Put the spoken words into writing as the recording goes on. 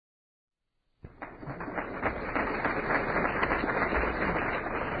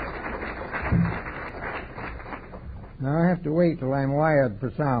Now I have to wait till I'm wired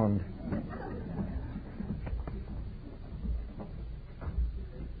for sound.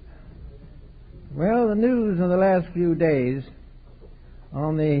 Well, the news in the last few days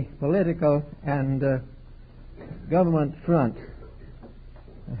on the political and government front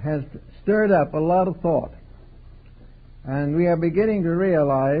has stirred up a lot of thought. And we are beginning to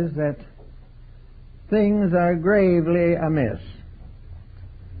realize that things are gravely amiss.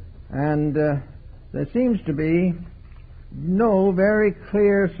 And there seems to be no very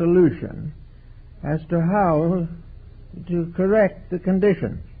clear solution as to how to correct the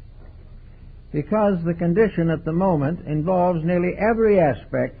condition, because the condition at the moment involves nearly every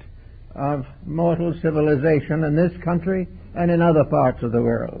aspect of mortal civilization in this country and in other parts of the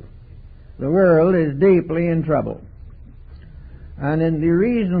world. The world is deeply in trouble. And the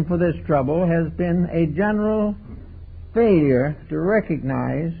reason for this trouble has been a general failure to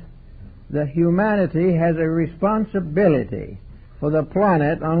recognize that humanity has a responsibility for the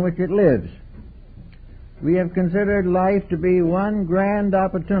planet on which it lives. We have considered life to be one grand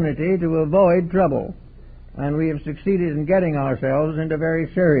opportunity to avoid trouble, and we have succeeded in getting ourselves into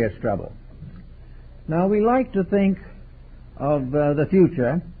very serious trouble. Now, we like to think of the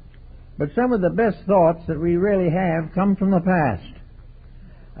future, but some of the best thoughts that we really have come from the past.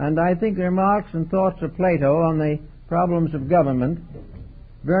 And I think the remarks and thoughts of Plato on the problems of government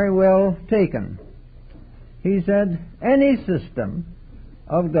very well taken. He said, any system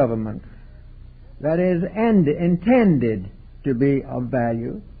of government that is intended to be of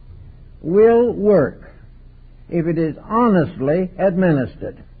value will work if it is honestly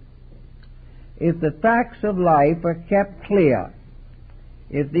administered, if the facts of life are kept clear,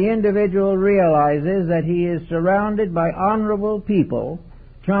 if the individual realizes that he is surrounded by honorable people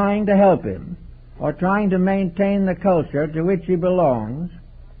trying to help him or trying to maintain the culture to which he belongs,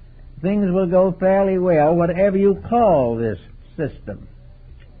 things will go fairly well, whatever you call this system.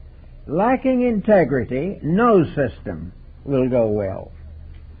 Lacking integrity, no system will go well.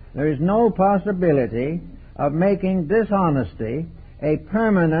 There is no possibility of making dishonesty a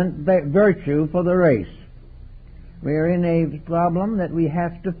permanent virtue for the race. We are in a problem that we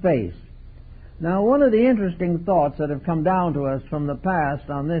have to face. Now, one of the interesting thoughts that have come down to us from the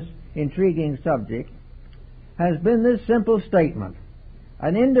past on this intriguing subject has been this simple statement: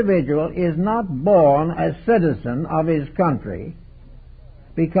 an individual is not born a citizen of his country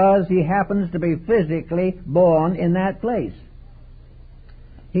because he happens to be physically born in that place.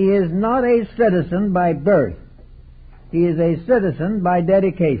 He is not a citizen by birth. He is a citizen by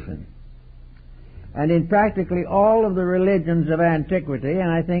dedication. And in practically all of the religions of antiquity, and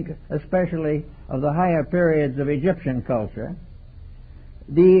I think especially of the higher periods of Egyptian culture,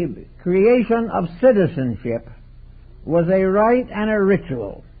 the creation of citizenship was a rite and a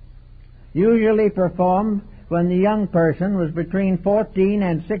ritual, usually performed when the young person was between 14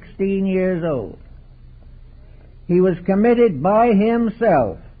 and 16 years old. He was committed by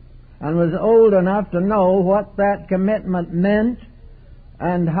himself and was old enough to know what that commitment meant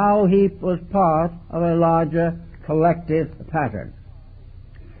and how he was part of a larger collective pattern.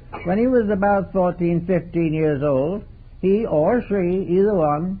 When he was about 14, 15 years old, he or she, either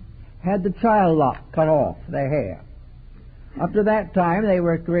one, had the child lock cut off their hair. Up to that time, they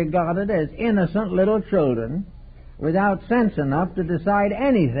were regarded as innocent little children without sense enough to decide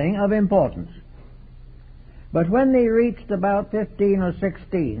anything of importance. But when they reached about 15 or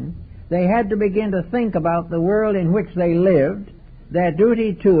 16, they had to begin to think about the world in which they lived, their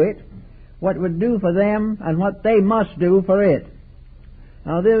duty to it, what it would do for them, and what they must do for it.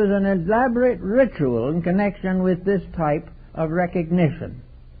 Now, there was an elaborate ritual in connection with this type of recognition.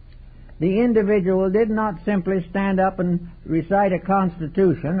 The individual did not simply stand up and recite a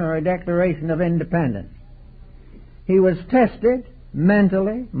constitution or a declaration of independence. He was tested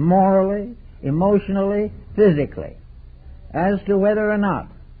mentally, morally, emotionally, physically, as to whether or not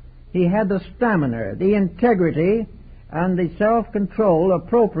he had the stamina, the integrity, and the self-control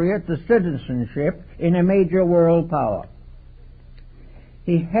appropriate to citizenship in a major world power.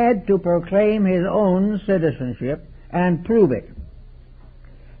 He had to proclaim his own citizenship and prove it.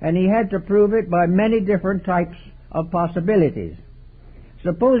 And he had to prove it by many different types of possibilities.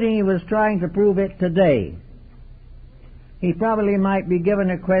 Supposing he was trying to prove it today, he probably might be given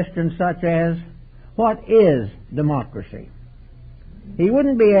a question such as, what is democracy? He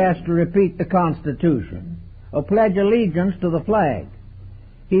wouldn't be asked to repeat the Constitution or pledge allegiance to the flag.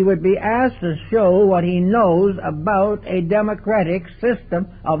 He would be asked to show what he knows about a democratic system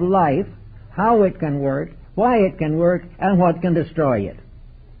of life, how it can work, why it can work, and what can destroy it.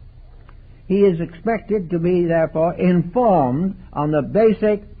 He is expected to be, therefore, informed on the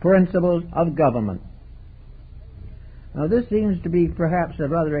basic principles of government. Now this seems to be perhaps a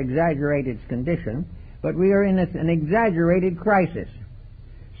rather exaggerated condition, but we are in an exaggerated crisis.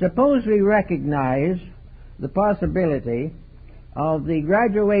 Suppose we recognize the possibility of the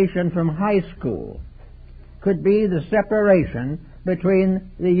graduation from high school could be the separation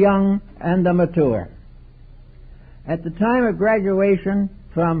between the young and the mature. At the time of graduation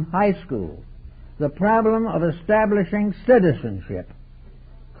from high school, the problem of establishing citizenship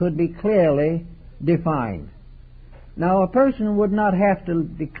could be clearly defined. Now, a person would not have to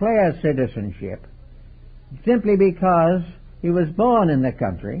declare citizenship simply because he was born in the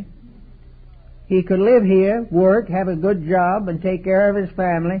country. He could live here, work, have a good job, and take care of his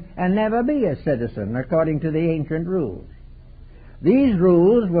family, and never be a citizen, according to the ancient rules. These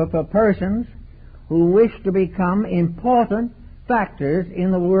rules were for persons who wished to become important factors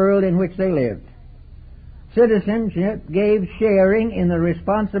in the world in which they lived. Citizenship gave sharing in the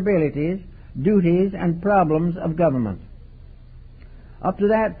responsibilities, duties, and problems of government. Up to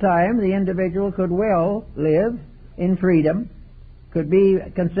that time, the individual could well live in freedom, could be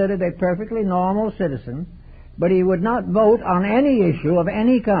considered a perfectly normal citizen, but he would not vote on any issue of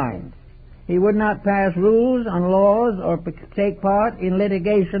any kind. He would not pass rules on laws or take part in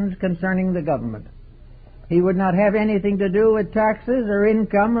litigations concerning the government. He would not have anything to do with taxes or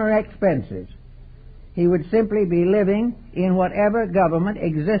income or expenses. He would simply be living in whatever government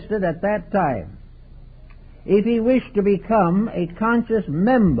existed at that time. If he wished to become a conscious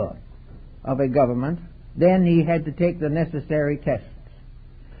member of a government, then he had to take the necessary tests.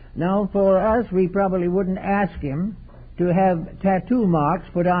 Now, for us, we probably wouldn't ask him to have tattoo marks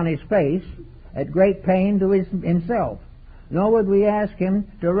put on his face at great pain to himself. Nor would we ask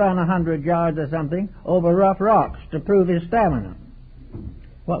him to run 100 yards or something over rough rocks to prove his stamina.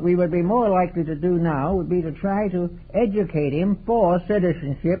 What we would be more likely to do now would be to try to educate him for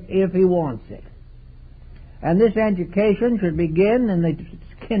citizenship if he wants it. And this education should begin in the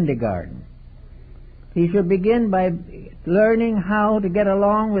kindergarten. He should begin by learning how to get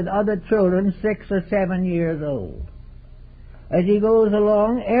along with other children 6 or 7 years old. As he goes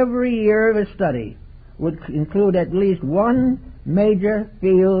along, every year of his study would include at least one major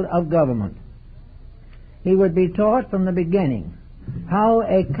field of government. He would be taught from the beginning how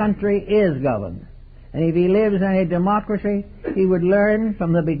a country is governed. And if he lives in a democracy, he would learn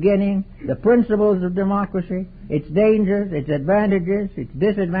from the beginning the principles of democracy, its dangers, its advantages, its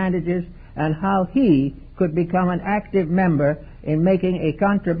disadvantages, and how he could become an active member in making a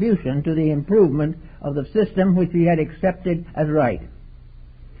contribution to the improvement of the system which he had accepted as right.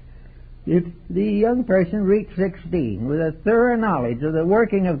 If the young person reached 16 with a thorough knowledge of the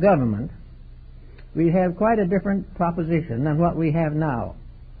working of government, we'd have quite a different proposition than what we have now.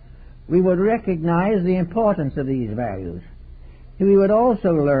 We would recognize the importance of these values. We would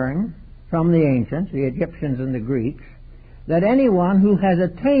also learn from the ancients, the Egyptians and the Greeks, that anyone who has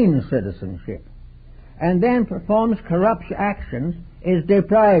attained citizenship and then performs corrupt actions is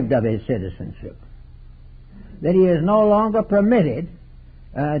deprived of his citizenship. That he is no longer permitted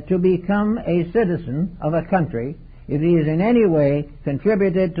to become a citizen of a country if he is in any way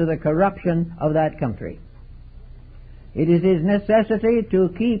contributed to the corruption of that country. It is his necessity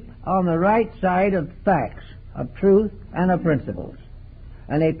to keep on the right side of facts, of truth, and of principles.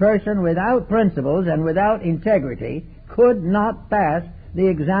 And a person without principles and without integrity could not pass the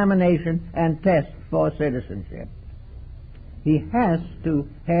examination and test for citizenship. He has to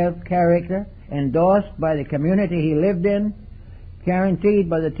have character endorsed by the community he lived in, guaranteed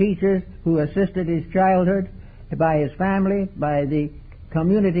by the teachers who assisted his childhood, by his family, by the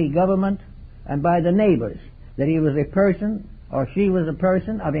community government, and by the neighbors, that he was a person, or she was a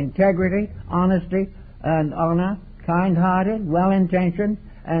person, of integrity, honesty, and honor, kind-hearted, well-intentioned,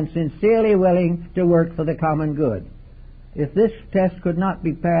 and sincerely willing to work for the common good. If this test could not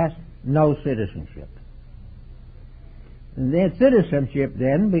be passed, no citizenship. And their citizenship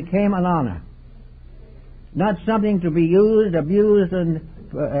then became an honor, not something to be used, abused,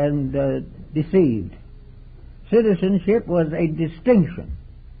 and deceived. Citizenship was a distinction,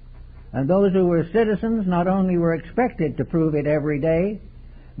 and those who were citizens not only were expected to prove it every day,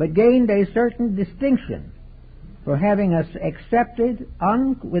 but gained a certain distinction for having accepted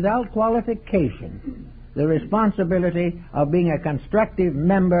without qualification the responsibility of being a constructive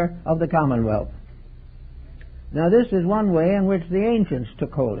member of the Commonwealth. Now this is one way in which the ancients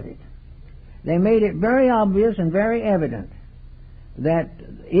took hold of it. They made it very obvious and very evident that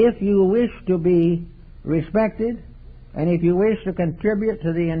if you wish to be respected and if you wish to contribute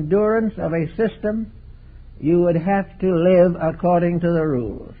to the endurance of a system, you would have to live according to the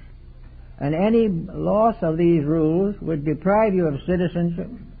rules. And any loss of these rules would deprive you of citizenship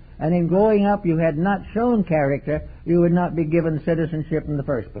and in growing up you had not shown character, you would not be given citizenship in the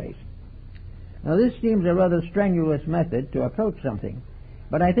first place. Now this seems a rather strenuous method to approach something,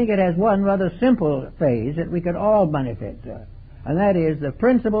 but I think it has one rather simple phase that we could all benefit, and that is the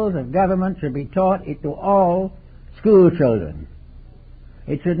principles of government should be taught to all school children.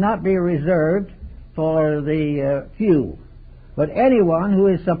 It should not be reserved for the few, but anyone who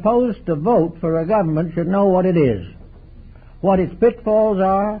is supposed to vote for a government should know what it is, what its pitfalls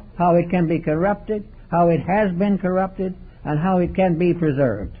are, how it can be corrupted, how it has been corrupted, and how it can be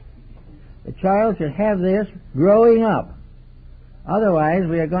preserved. The child should have this growing up. Otherwise,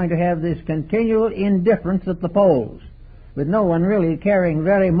 we are going to have this continual indifference at the polls, with no one really caring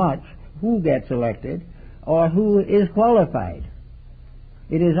very much who gets elected or who is qualified.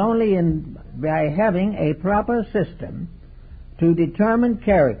 It is only by having a proper system to determine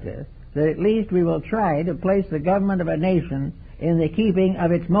character that at least we will try to place the government of a nation in the keeping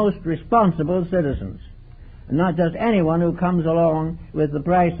of its most responsible citizens, and not just anyone who comes along with the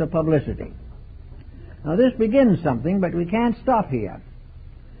price of publicity. Now this begins something, but we can't stop here.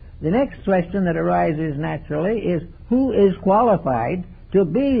 The next question that arises naturally is, who is qualified to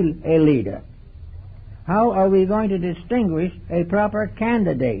be a leader? How are we going to distinguish a proper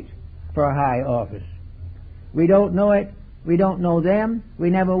candidate for a high office? We don't know it. We don't know them. We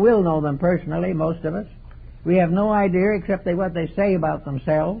never will know them personally, most of us. We have no idea except what they say about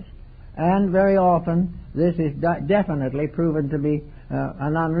themselves, and very often this is definitely proven to be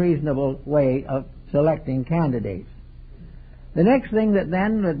an unreasonable way of selecting candidates. The next thing that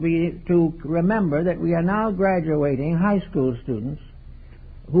then would be to remember that we are now graduating high school students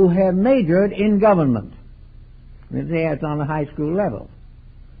who have majored in government. It's on the high school level.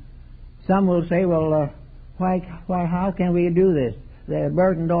 Some will say, well, how can we do this? They're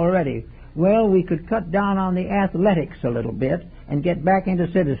burdened already. Well, we could cut down on the athletics a little bit and get back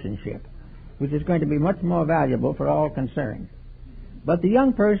into citizenship, which is going to be much more valuable for all concerned. But the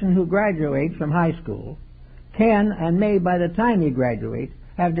young person who graduates from high school can and may, by the time he graduates,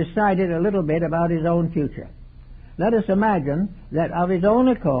 have decided a little bit about his own future. Let us imagine that of his own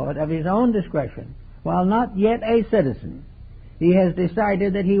accord, of his own discretion, while not yet a citizen, he has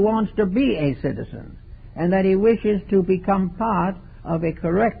decided that he wants to be a citizen and that he wishes to become part of a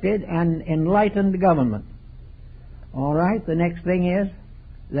corrected and enlightened government. All right, the next thing is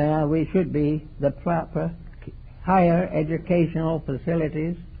that we should be the proper higher educational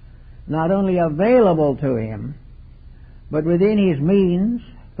facilities not only available to him, but within his means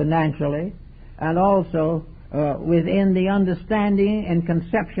financially, and also within the understanding and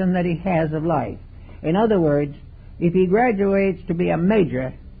conception that he has of life. In other words, if he graduates to be a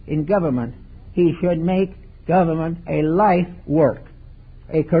major in government, he should make government a life work,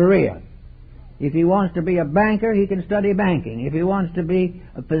 a career. If he wants to be a banker, he can study banking. If he wants to be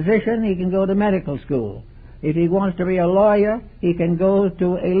a physician, he can go to medical school. If he wants to be a lawyer, he can go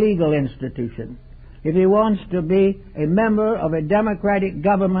to a legal institution. If he wants to be a member of a democratic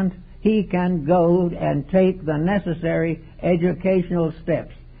government, he can go and take the necessary educational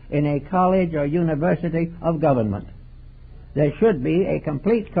steps in a college or university of government. There should be a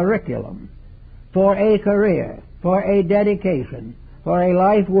complete curriculum for a career, for a dedication, for a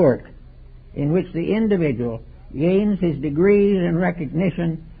life work in which the individual gains his degrees and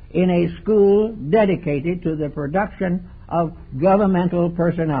recognition in a school dedicated to the production of governmental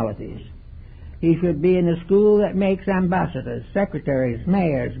personalities. He should be in a school that makes ambassadors, secretaries,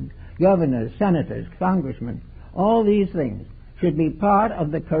 mayors, governors, senators, congressmen. All these things should be part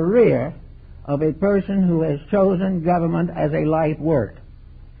of the career of a person who has chosen government as a life work.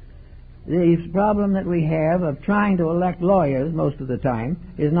 The problem that we have of trying to elect lawyers most of the time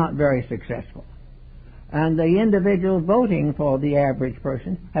is not very successful. And the individual voting for the average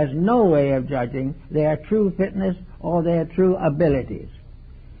person has no way of judging their true fitness or their true abilities.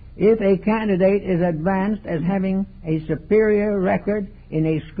 If a candidate is advanced as having a superior record in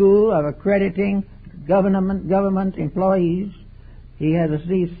a school of accrediting government employees, he has at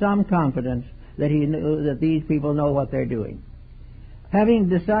least some confidence that these people know what they're doing. Having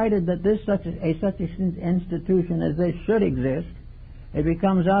decided that such an institution as this should exist, it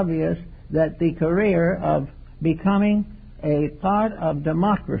becomes obvious that the career of becoming a part of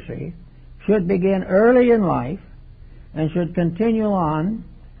democracy should begin early in life and should continue on,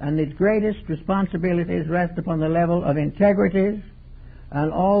 and its greatest responsibilities rest upon the level of integrities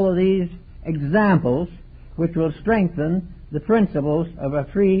and all of these examples which will strengthen the principles of a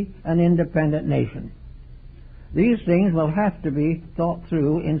free and independent nation. These things will have to be thought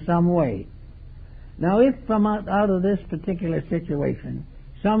through in some way. Now, if from out of this particular situation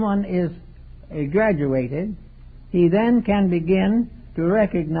someone is graduated, he then can begin to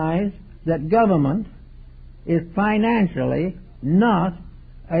recognize that government is financially not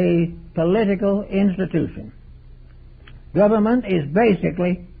a political institution. Government is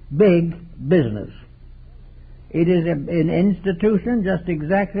basically big business. It is an institution just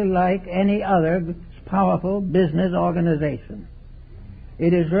exactly like any other powerful business organization.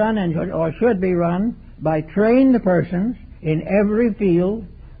 It is run or should be run by trained persons in every field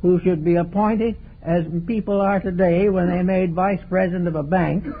who should be appointed as people are today when they're made vice president of a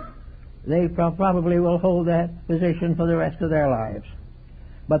bank. They probably will hold that position for the rest of their lives.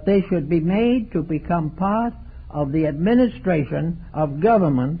 But they should be made to become part of the administration of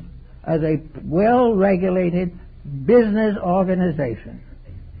government as a well-regulated business organization,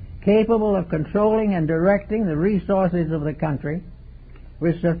 capable of controlling and directing the resources of the country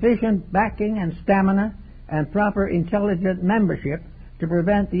with sufficient backing and stamina and proper intelligent membership to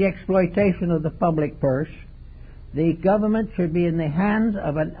prevent the exploitation of the public purse. The government should be in the hands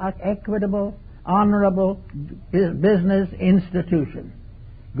of an equitable, honorable business institution,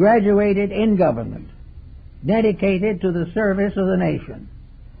 graduated in government, dedicated to the service of the nation,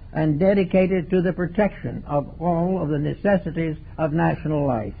 and dedicated to the protection of all of the necessities of national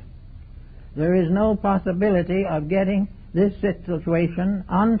life. There is no possibility of getting this situation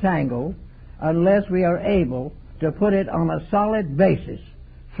untangled unless we are able to put it on a solid basis,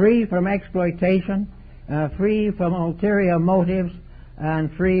 free from exploitation, free from ulterior motives,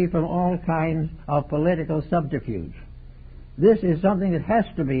 and free from all kinds of political subterfuge. This is something that has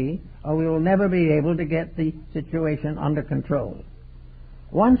to be, or we will never be able to get the situation under control.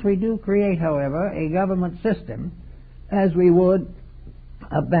 Once we do create, however, a government system, as we would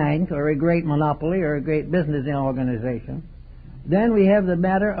a bank or a great monopoly or a great business organization, then we have the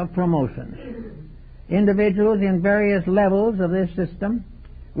matter of promotions. Individuals in various levels of this system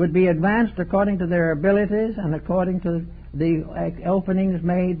would be advanced according to their abilities and according to the openings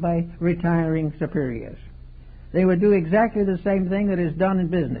made by retiring superiors. They would do exactly the same thing that is done in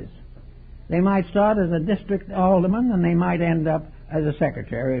business. They might start as a district alderman and they might end up as a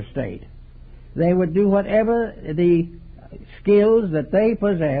secretary of state. They would do whatever the skills that they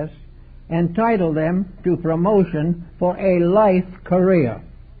possess entitle them to promotion for a life career.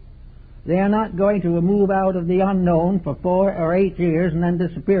 They are not going to move out of the unknown for 4 or 8 years and then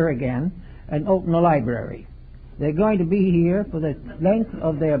disappear again and open a library. They're going to be here for the length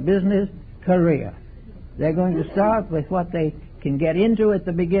of their business career. They're going to start with what they can get into at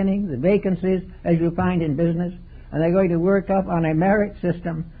the beginning, the vacancies as you find in business, and they're going to work up on a merit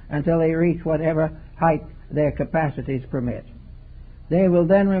system until they reach whatever height their capacities permit. They will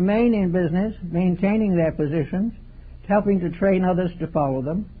then remain in business, maintaining their positions, helping to train others to follow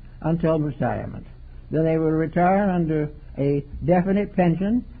them until retirement. Then they will retire under a definite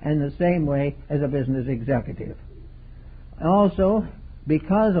pension in the same way as a business executive. Also,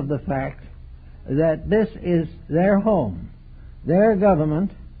 because of the fact that this is their home, their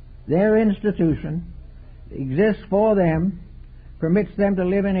government, their institution, exists for them, permits them to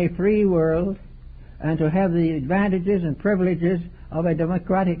live in a free world, and to have the advantages and privileges of a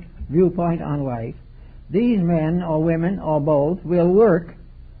democratic viewpoint on life, these men or women or both will work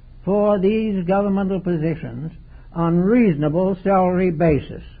for these governmental positions on reasonable salary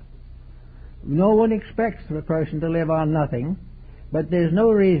basis. No one expects the person to live on nothing, but there's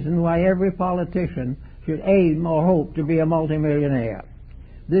no reason why every politician should aim or hope to be a multimillionaire.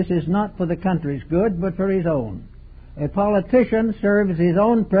 This is not for the country's good, but for his own. A politician serves his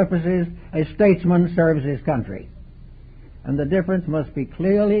own purposes, a statesman serves his country. And the difference must be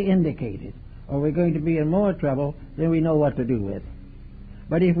clearly indicated, or we're going to be in more trouble than we know what to do with.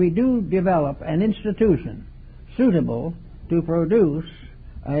 But if we do develop an institution suitable to produce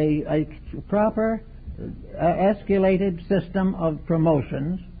a proper escalated system of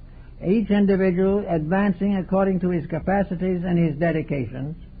promotions, each individual advancing according to his capacities and his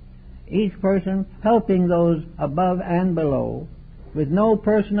dedications, each person helping those above and below, with no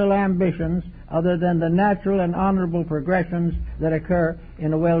personal ambitions other than the natural and honorable progressions that occur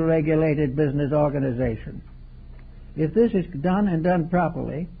in a well-regulated business organization. If this is done and done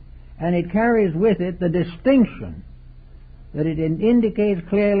properly, and it carries with it the distinction that it indicates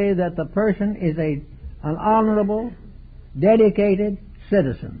clearly that the person is an honorable, dedicated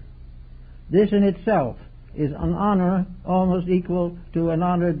citizen. This in itself is an honor almost equal to an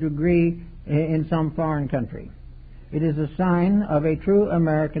honored degree in some foreign country. It is a sign of a true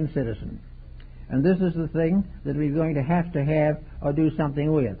American citizen. And this is the thing that we're going to have or do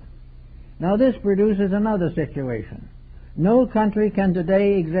something with. Now this produces another situation. No country can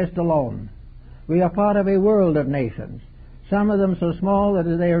today exist alone. We are part of a world of nations, some of them so small that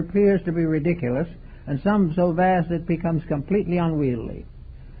they appears to be ridiculous, and some so vast it becomes completely unwieldy.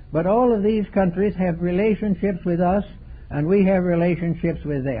 But all of these countries have relationships with us, and we have relationships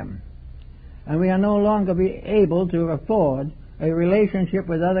with them. And we are no longer able to afford a relationship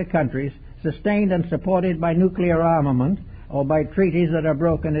with other countries sustained and supported by nuclear armament or by treaties that are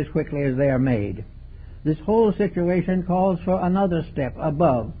broken as quickly as they are made. This whole situation calls for another step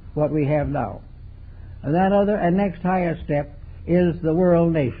above what we have now. And that other and next higher step is the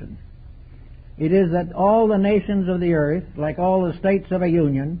world nation. It is that all the nations of the earth, like all the states of a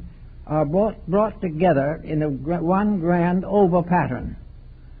union, are brought together in one grand over pattern,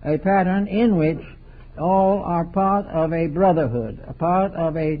 a pattern in which all are part of a brotherhood, a part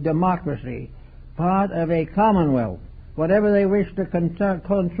of a democracy, part of a commonwealth. Whatever they wish to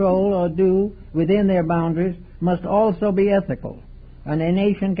control or do within their boundaries must also be ethical, and a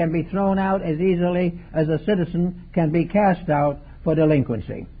nation can be thrown out as easily as a citizen can be cast out for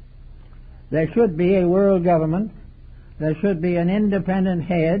delinquency. There should be a world government. There should be an independent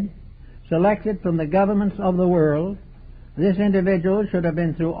head selected from the governments of the world. This individual should have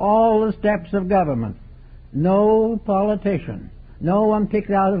been through all the steps of government. No politician, no one picked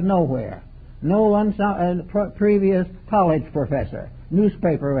out of nowhere, no one previous college professor,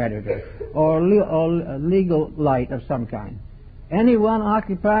 newspaper editor, or legal light of some kind. Anyone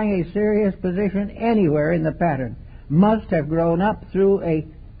occupying a serious position anywhere in the pattern must have grown up through a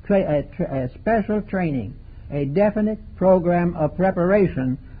special training, a definite program of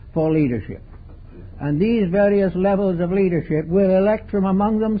preparation for leadership. And these various levels of leadership will elect from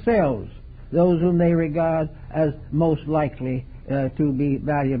among themselves those whom they regard as most likely to be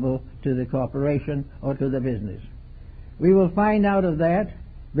valuable to the corporation or to the business. We will find out of that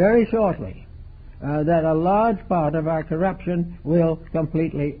very shortly, that a large part of our corruption will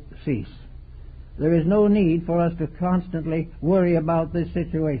completely cease. There is no need for us to constantly worry about this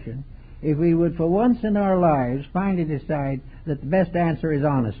situation if we would for once in our lives finally decide that the best answer is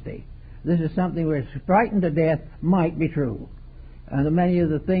honesty. This is something we're frightened to death might be true. And many of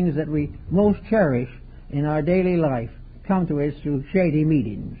the things that we most cherish in our daily life come to us through shady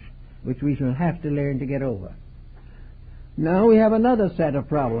meetings, which we shall have to learn to get over. Now we have another set of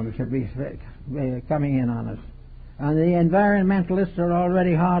problems that be coming in on us, and the environmentalists are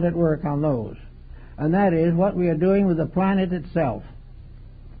already hard at work on those, and that is what we are doing with the planet itself.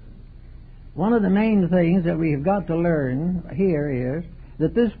 One of the main things that we've got to learn here is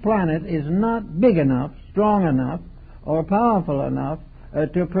that this planet is not big enough, strong enough, or powerful enough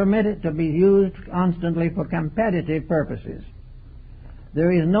to permit it to be used constantly for competitive purposes.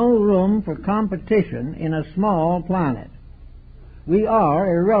 There is no room for competition in a small planet. We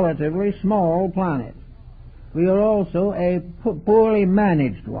are a relatively small planet. We are also a poorly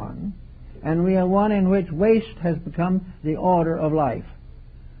managed one, and we are one in which waste has become the order of life.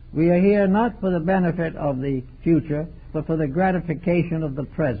 We are here not for the benefit of the future, but for the gratification of the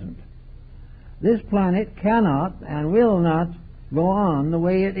present. This planet cannot and will not go on the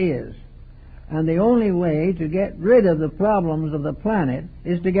way it is. And the only way to get rid of the problems of the planet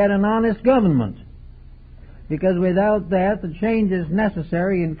is to get an honest government. Because without that, the changes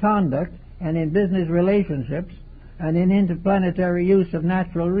necessary in conduct and in business relationships and in interplanetary use of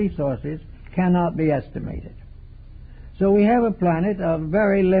natural resources cannot be estimated. So we have a planet of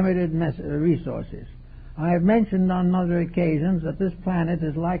very limited resources. I have mentioned on other occasions that this planet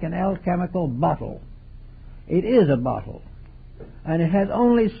is like an alchemical bottle. It is a bottle, and it has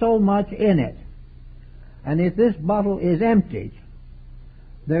only so much in it. And if this bottle is emptied,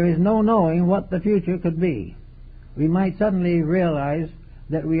 there is no knowing what the future could be. We might suddenly realize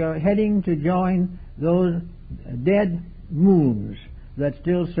that we are heading to join those dead moons that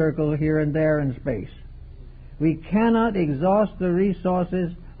still circle here and there in space. We cannot exhaust the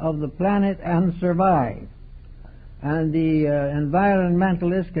resources of the planet and survive. And the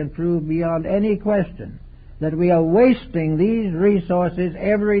environmentalists can prove beyond any question that we are wasting these resources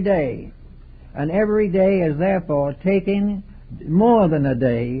every day. And every day is therefore taking more than a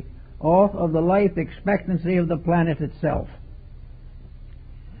day off of the life expectancy of the planet itself.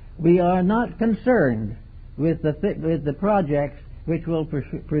 We are not concerned with the projects which will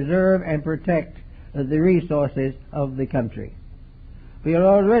preserve and protect the resources of the country. We are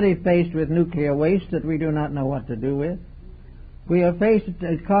already faced with nuclear waste that we do not know what to do with. We are faced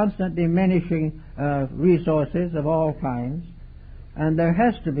with constant diminishing resources of all kinds, and there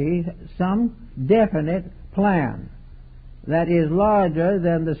has to be some definite plan that is larger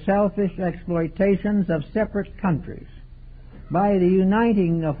than the selfish exploitations of separate countries, by the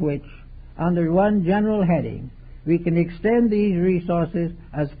uniting of which, under one general heading, we can extend these resources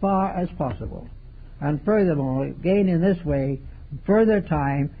as far as possible, and furthermore gain in this way further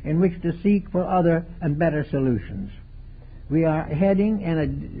time in which to seek for other and better solutions. We are heading in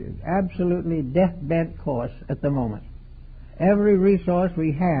an absolutely deathbed course at the moment. Every resource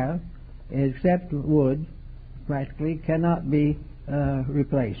we have, except wood, practically cannot be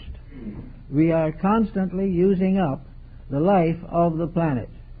replaced. We are constantly using up the life of the planet.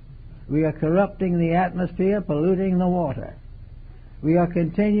 We are corrupting the atmosphere, polluting the water. We are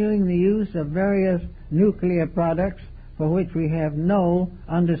continuing the use of various nuclear products for which we have no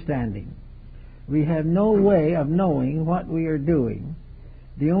understanding. We have no way of knowing what we are doing.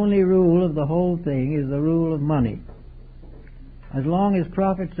 The only rule of the whole thing is the rule of money. As long as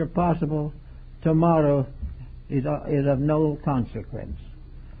profits are possible, tomorrow is of no consequence.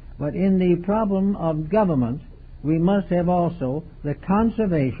 But in the problem of government, we must have also the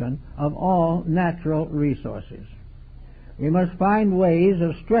conservation of all natural resources. We must find ways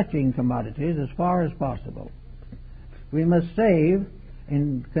of stretching commodities as far as possible. We must save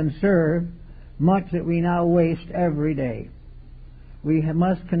and conserve much that we now waste every day. We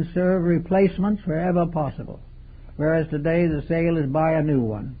must conserve replacements wherever possible, whereas today the sale is buy a new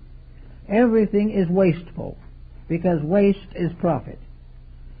one. Everything is wasteful, because waste is profit.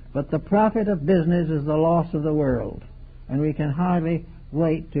 But the profit of business is the loss of the world, and we can hardly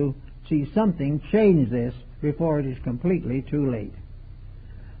wait to see something change this before it is completely too late.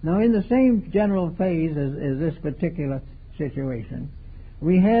 Now, in the same general phase as this particular situation,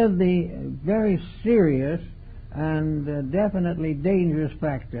 we have the very serious and definitely dangerous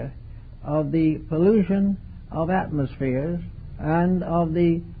factor of the pollution of atmospheres and of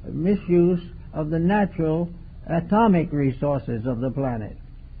the misuse of the natural atomic resources of the planet.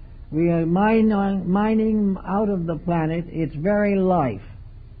 We are mining out of the planet its very life.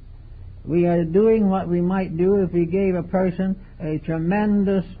 We are doing what we might do if we gave a person a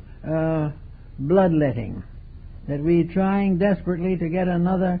tremendous bloodletting, that we are trying desperately to get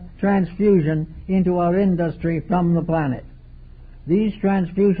another transfusion into our industry from the planet. These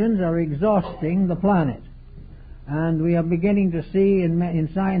transfusions are exhausting the planet, and we are beginning to see in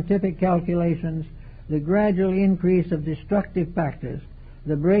scientific calculations the gradual increase of destructive factors,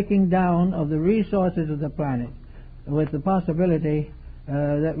 the breaking down of the resources of the planet, with the possibility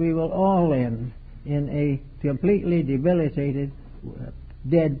that we will all end in a completely debilitated,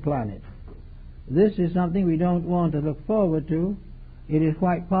 dead planet. This is something we don't want to look forward to. It is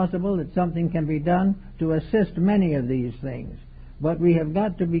quite possible that something can be done to assist many of these things, but we have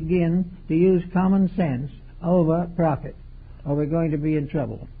got to begin to use common sense over profit, or we're going to be in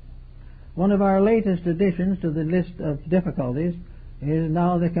trouble. One of our latest additions to the list of difficulties is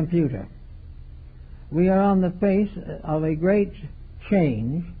now the computer. We are on the face of a great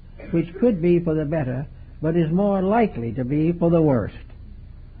change, which could be for the better, but is more likely to be for the worst.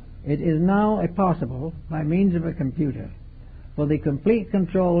 It is now possible, by means of a computer, for the complete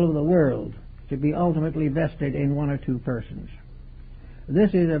control of the world to be ultimately vested in one or two persons.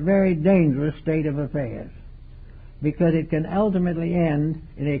 This is a very dangerous state of affairs, because it can ultimately end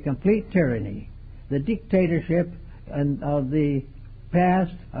in a complete tyranny, the dictatorship of the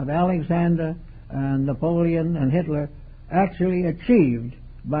past of Alexander and Napoleon and Hitler, actually achieved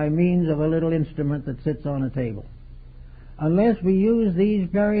by means of a little instrument that sits on a table. Unless we use these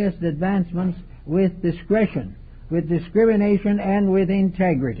various advancements with discretion, with discrimination, and with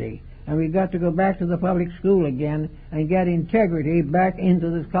integrity, and we've got to go back to the public school again and get integrity back into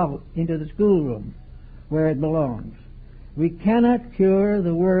the schoolroom where it belongs. We cannot cure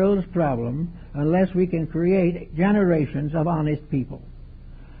the world's problem unless we can create generations of honest people.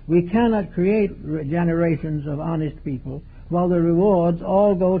 We cannot create generations of honest people while the rewards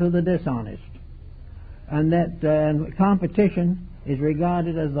all go to the dishonest. And that competition is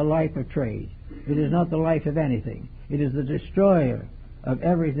regarded as the life of trade. It is not the life of anything. It is the destroyer of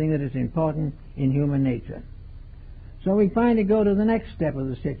everything that is important in human nature. So we finally go to the next step of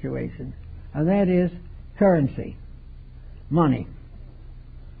the situation, and that is currency, money.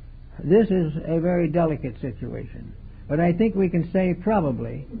 This is a very delicate situation, but I think we can say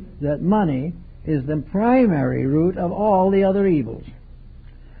probably that money is the primary root of all the other evils.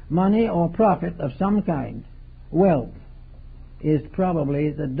 Money or profit of some kind, wealth, is probably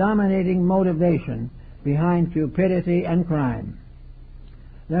the dominating motivation behind cupidity and crime.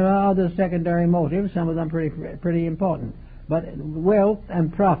 There are other secondary motives, some of them pretty important, but wealth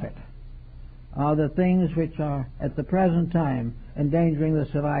and profit are the things which are at the present time endangering the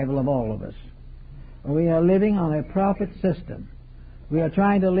survival of all of us. We are living on a profit system. We are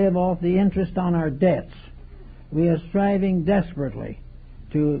trying to live off the interest on our debts. We are striving desperately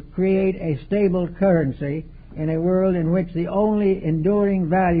to create a stable currency in a world in which the only enduring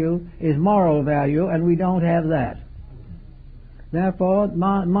value is moral value, and we don't have that. Therefore,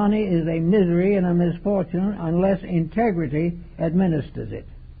 money is a misery and a misfortune unless integrity administers it.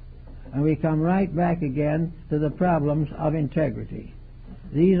 And we come right back again to the problems of integrity.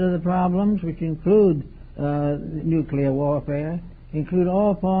 These are the problems which include nuclear warfare, include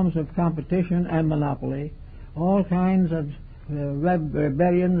all forms of competition and monopoly, all kinds of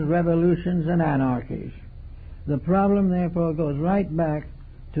rebellions, revolutions, and anarchies. The problem, therefore, goes right back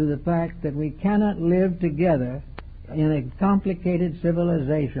to the fact that we cannot live together in a complicated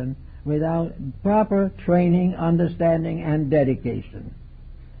civilization without proper training, understanding, and dedication.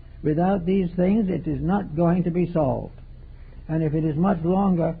 Without these things, it is not going to be solved. And if it is much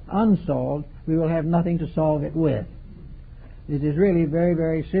longer unsolved, we will have nothing to solve it with. It is really very,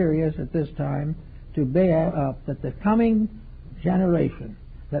 very serious at this time to bear up that the coming generation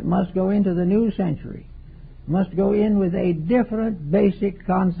that must go into the new century must go in with a different basic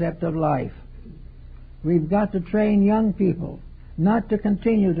concept of life. We've got to train young people not to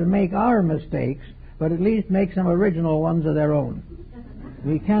continue to make our mistakes, but at least make some original ones of their own.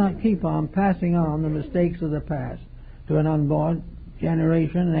 We cannot keep on passing on the mistakes of the past to an unborn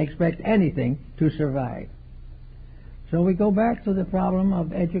generation and expect anything to survive. So we go back to the problem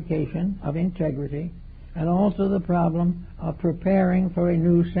of education, of integrity, and also the problem of preparing for a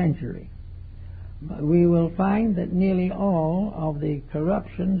new century. We will find that nearly all of the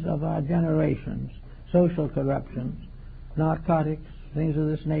corruptions of our generations, social corruptions, narcotics, things of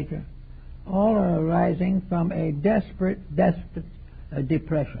this nature, all are arising from a desperate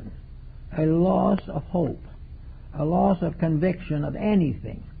depression, a loss of hope, a loss of conviction of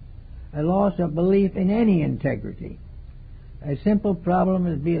anything, a loss of belief in any integrity. A simple problem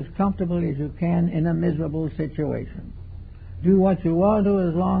is be as comfortable as you can in a miserable situation. Do what you want to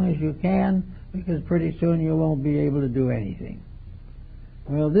as long as you can, because pretty soon you won't be able to do anything.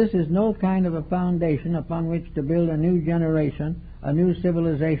 Well, this is no kind of a foundation upon which to build a new generation, a new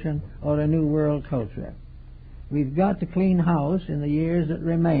civilization, or a new world culture. We've got to clean house in the years that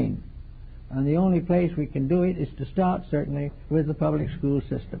remain. And the only place we can do it is to start, certainly, with the public school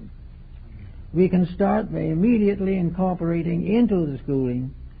system. We can start by immediately incorporating into the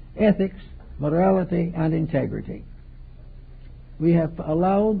schooling ethics, morality, and integrity. We have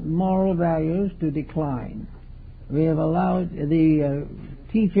allowed moral values to decline. We have allowed the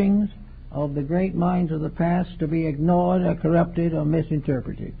teachings of the great minds of the past to be ignored or corrupted or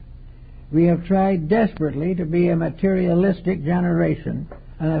misinterpreted. We have tried desperately to be a materialistic generation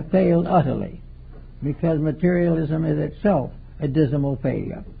and have failed utterly, because materialism is itself a dismal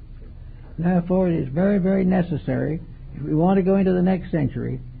failure. Therefore, it is very, very necessary, if we want to go into the next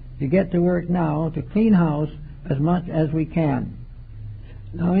century, to get to work now to clean house as much as we can.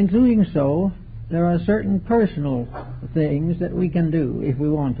 Now, in doing so, there are certain personal things that we can do if we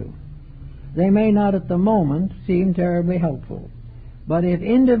want to. They may not at the moment seem terribly helpful, but if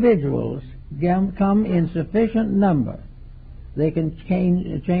individuals come in sufficient number, they can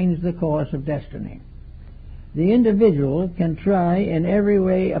change the course of destiny. The individual can try in every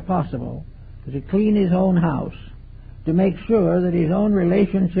way possible to clean his own house, to make sure that his own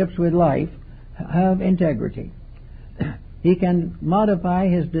relationships with life have integrity. He can modify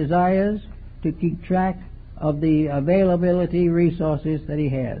his desires to keep track of the availability resources that he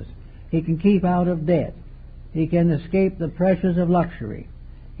has. He can keep out of debt. He can escape the pressures of luxury.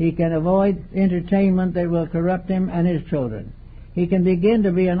 He can avoid entertainment that will corrupt him and his children. He can begin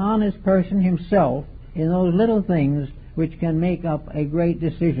to be an honest person himself in those little things which can make up a great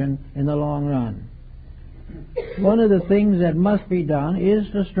decision in the long run. One of the things that must be done is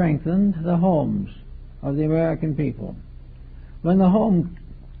to strengthen the homes of the American people. When the home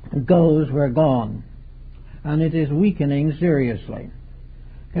goes, we're gone, and it is weakening seriously.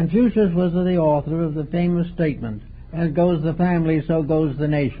 Confucius was the author of the famous statement, "As goes the family, so goes the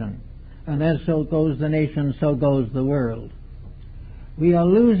nation, and as so goes the nation, so goes the world." We are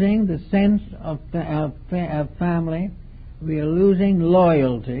losing the sense of family. We are losing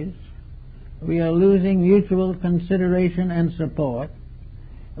loyalties. We are losing mutual consideration and support.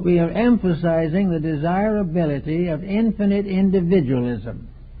 We are emphasizing the desirability of infinite individualism.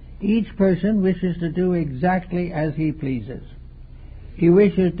 Each person wishes to do exactly as he pleases. He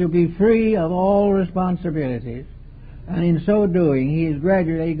wishes to be free of all responsibilities, and in so doing he is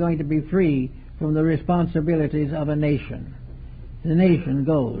gradually going to be free from the responsibilities of a nation. The nation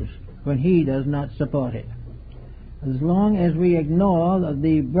goes when he does not support it. As long as we ignore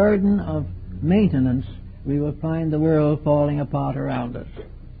the burden of maintenance, we will find the world falling apart around us.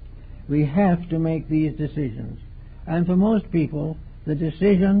 We have to make these decisions. And for most people, the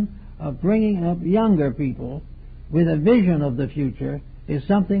decision of bringing up younger people with a vision of the future is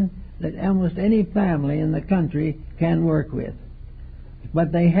something that almost any family in the country can work with.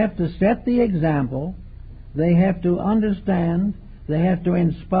 But they have to set the example, they have to understand, they have to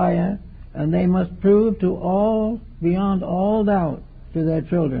inspire, and they must prove to all, beyond all doubt, to their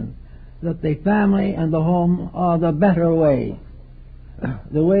children that the family and the home are the better way,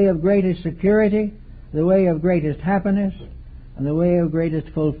 the way of greatest security, the way of greatest happiness, and the way of greatest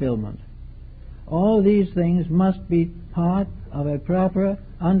fulfillment. All these things must be part of a proper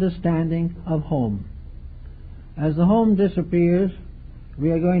understanding of home. As the home disappears,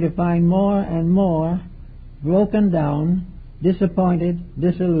 we are going to find more and more broken down, disappointed,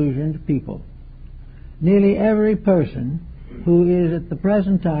 disillusioned people. Nearly every person who is at the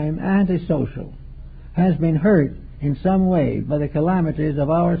present time antisocial has been hurt in some way by the calamities of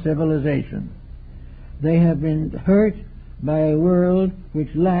our civilization. They have been hurt by a world which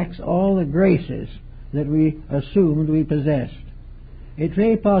lacks all the graces that we assumed we possessed. It's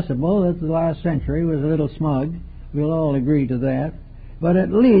very possible that the last century was a little smug, we'll all agree to that, but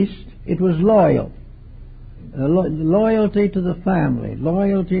at least it was loyal. Loyalty to the family,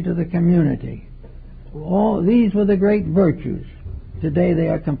 loyalty to the community. All these were the great virtues. Today they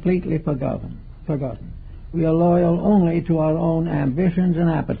are completely forgotten. We are loyal only to our own ambitions and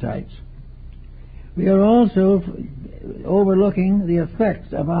appetites. We are also overlooking the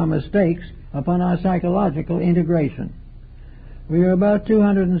effects of our mistakes upon our psychological integration. We are about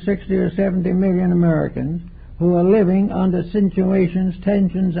 260 or 70 million Americans who are living under situations,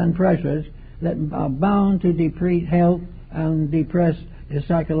 tensions, and pressures that are bound to deplete health and depress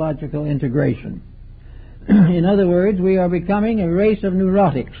psychological integration. In other words, we are becoming a race of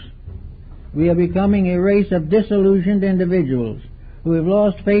neurotics. We are becoming a race of disillusioned individuals who have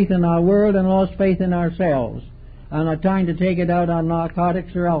lost faith in our world and lost faith in ourselves and are trying to take it out on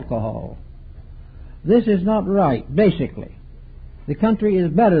narcotics or alcohol. This is not right, basically. The country is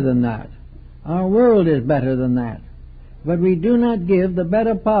better than that. Our world is better than that. But we do not give the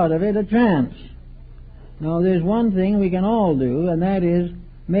better part of it a chance. Now, there's one thing we can all do, and that is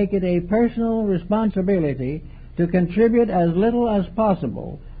make it a personal responsibility to contribute as little as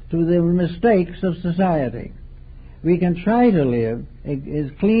possible to the mistakes of society. We can try to live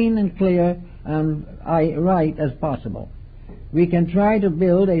as clean and clear and right as possible. We can try to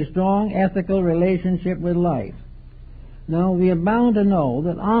build a strong ethical relationship with life. Now, we are bound to know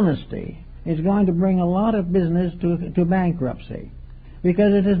that honesty is going to bring a lot of business to bankruptcy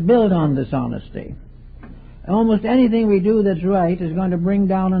because it is built on dishonesty. Almost anything we do that's right is going to bring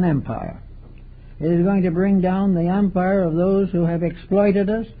down an empire. It is going to bring down the empire of those who have exploited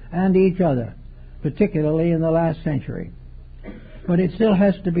us and each other, particularly in the last century. But it still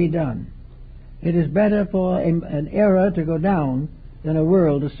has to be done. It is better for an era to go down than a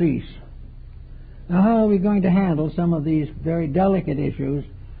world to cease. Now, how are we going to handle some of these very delicate issues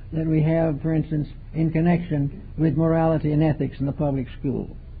that we have, for instance, in connection with morality and ethics in the public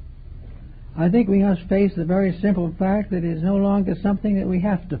school? I think we must face the very simple fact that it is no longer something that we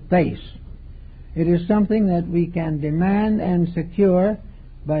have to face. It is something that we can demand and secure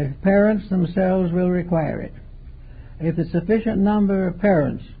by parents themselves will require it. If a sufficient number of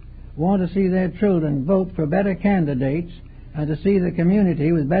parents want to see their children vote for better candidates and to see the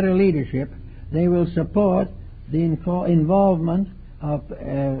community with better leadership, they will support the involvement of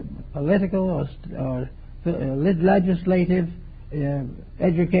political or legislative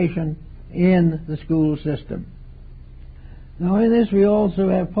education in the school system. Now, in this we also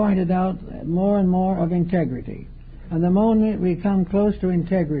have pointed out more and more of integrity. And the moment we come close to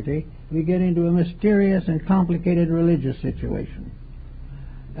integrity, we get into a mysterious and complicated religious situation.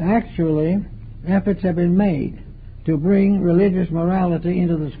 Actually, efforts have been made to bring religious morality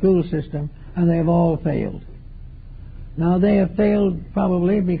into the school system, and they have all failed. Now, they have failed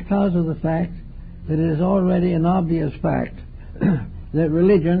probably because of the fact that it is already an obvious fact that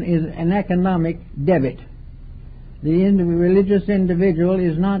religion is an economic debit. The religious individual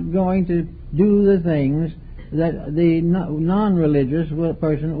is not going to do the things that the non-religious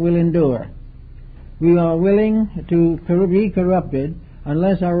person will endure. We are willing to be corrupted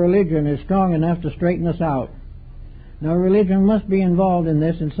unless our religion is strong enough to straighten us out. Now, religion must be involved in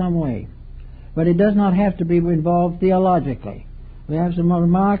this in some way, but it does not have to be involved theologically. We have some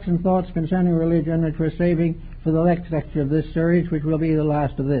remarks and thoughts concerning religion which we're saving for the next lecture of this series, which will be the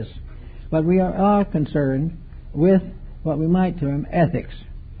last of this. But we are concerned with what we might term ethics,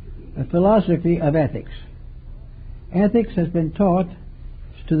 a philosophy of ethics. Ethics has been taught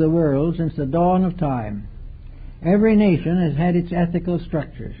to the world since the dawn of time. Every nation has had its ethical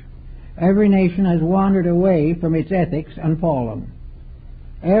structures. Every nation has wandered away from its ethics and fallen.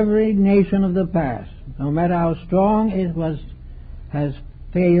 Every nation of the past, no matter how strong it was, has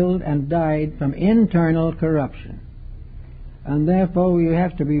failed and died from internal corruption. And therefore we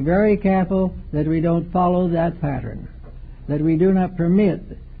have to be very careful that we don't follow that pattern, that we do not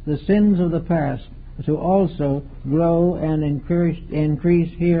permit the sins of the past to also grow and increase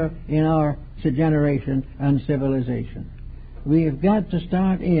here in our generation and civilization. We have got to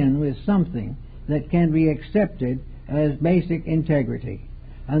start in with something that can be accepted as basic integrity.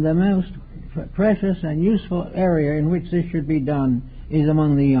 And the most precious and useful area in which this should be done is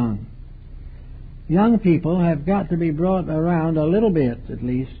among the young. Young people have got to be brought around a little bit, at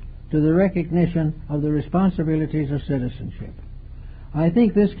least, to the recognition of the responsibilities of citizenship. I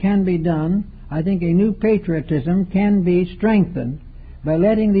think this can be done. I think a new patriotism can be strengthened by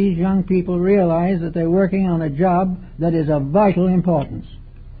letting these young people realize that they're working on a job that is of vital importance.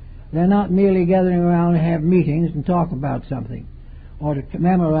 They're not merely gathering around and have meetings and talk about something, or to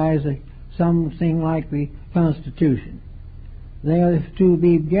memorize something like the Constitution. They are to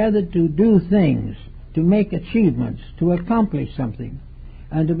be gathered to do things, to make achievements, to accomplish something,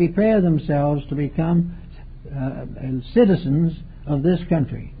 and to prepare themselves to become citizens of this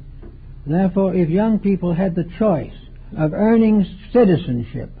country. Therefore, if young people had the choice of earning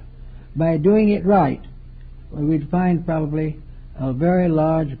citizenship by doing it right, we'd find probably a very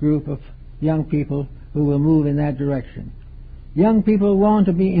large group of young people who will move in that direction. Young people want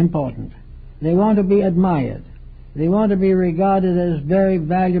to be important. They want to be admired. They want to be regarded as very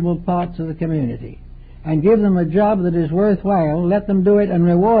valuable parts of the community. And give them a job that is worthwhile, let them do it and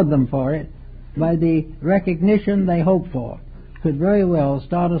reward them for it by the recognition they hope for. Could very well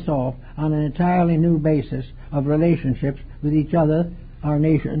start us off on an entirely new basis of relationships with each other, our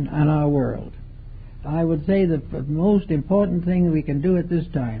nation, and our world. I would say that the most important thing we can do at this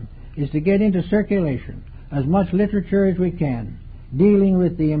time is to get into circulation as much literature as we can, dealing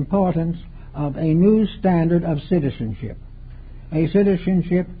with the importance of a new standard of citizenship, a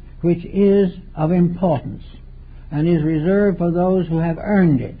citizenship which is of importance and is reserved for those who have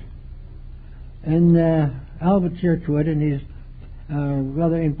earned it. And Albert Churchward, in his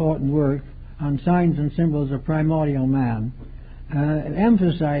rather important work on Signs and Symbols of Primordial Man,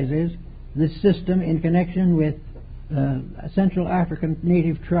 emphasizes this system in connection with Central African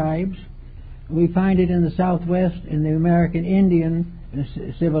native tribes. We find it in the Southwest, in the American Indian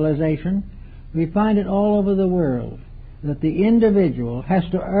civilization. We find it all over the world, that the individual has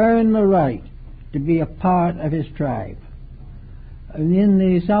to earn the right to be a part of his tribe. And in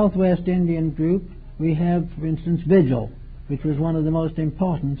the Southwest Indian group, we have, for instance, vigil, which was one of the most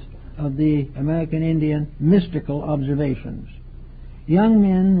important of the American Indian mystical observations. Young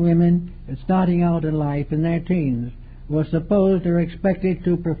men, women, starting out in life in their teens, were supposed or expected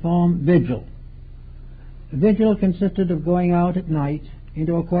to perform vigil. Vigil consisted of going out at night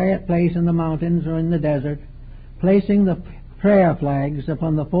into a quiet place in the mountains or in the desert, placing the prayer flags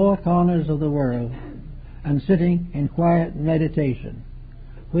upon the four corners of the world, and sitting in quiet meditation,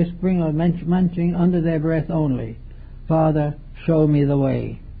 whispering or mentioning under their breath only, "Father, show me the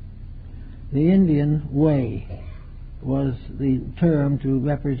way." The Indian way was the term to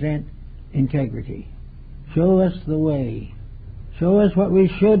represent integrity. Show us the way. Show us what we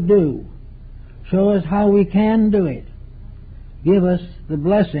should do. Show us how we can do it. Give us the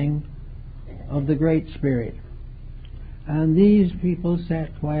blessing of the Great Spirit. And these people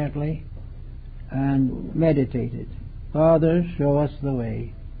sat quietly and meditated. Father, show us the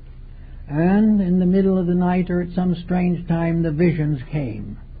way. And in the middle of the night or at some strange time the visions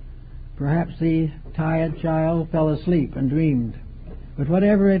came. Perhaps the tired child fell asleep and dreamed. But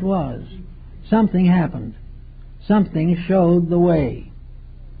whatever it was, something happened. Something showed the way.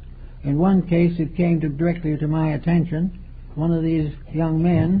 In one case it came directly to my attention. One of these young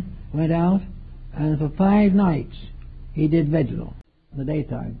men went out, and for 5 nights he did vigil in the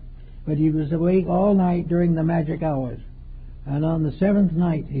daytime. But he was awake all night during the magic hours. And on the 7th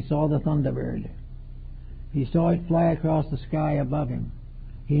night he saw the thunderbird. He saw it fly across the sky above him.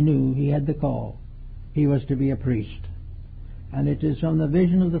 He knew he had the call. He was to be a priest. And it is from the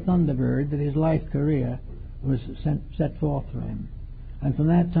vision of the thunderbird that his life career was set forth for him. And from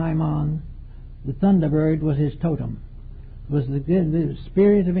that time on, the thunderbird was his totem, was the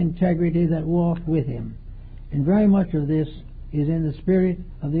spirit of integrity that walked with him. And very much of this is in the spirit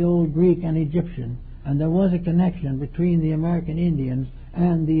of the old Greek and Egyptian, and there was a connection between the American Indians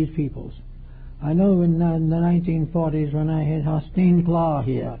and these peoples. I know in the 1940s when I had Hosteen Claw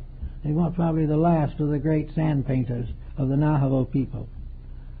here, they were probably the last of the great sand painters of the Navajo people.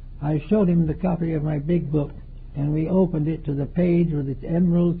 I showed him the copy of my big book, and we opened it to the page with its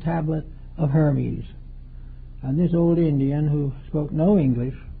emerald tablet of Hermes. And this old Indian, who spoke no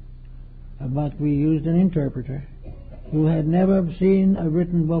English, but we used an interpreter, who had never seen a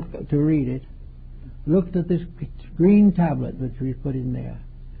written book to read it, looked at this green tablet which we put in there,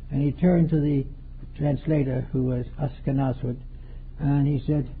 and he turned to the translator, who was Ashkenazwood, and he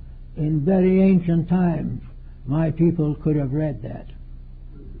said, "In very ancient times, my people could have read that."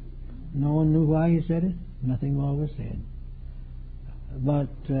 No one knew why he said it. Nothing more was said. But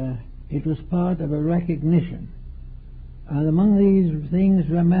it was part of a recognition. And among these things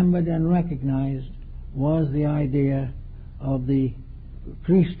remembered and recognized was the idea of the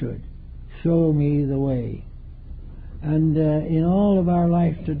priesthood. Show me the way. And in all of our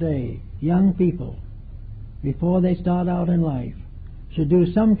life today, young people, before they start out in life, should do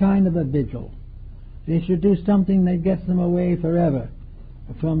some kind of a vigil. They should do something that gets them away forever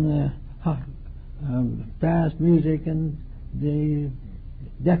from the fast music and the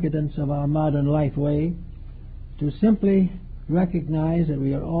decadence of our modern life way, to simply recognize that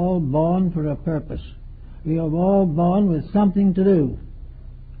we are all born for a purpose. We are all born with something to do.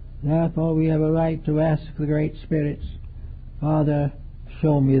 Therefore we have a right to ask the Great Spirits, "Father,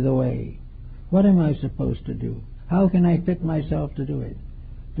 show me the way. What am I supposed to do? How can I fit myself to do it?"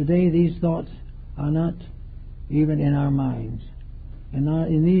 Today these thoughts are not even in our minds. And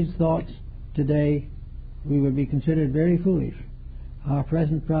in these thoughts today we would be considered very foolish. Our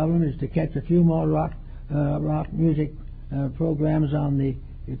present problem is to catch a few more rock music programs on the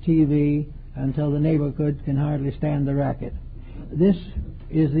TV until the neighborhood can hardly stand the racket. This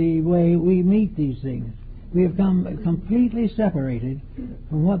is the way we meet these things. We have come completely separated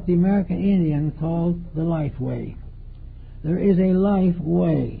from what the American Indian called the life way. There is a life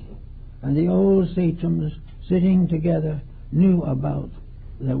way, and the old sachems sitting together knew about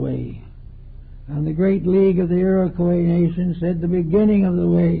the way. And the great League of the Iroquois nation said the beginning of the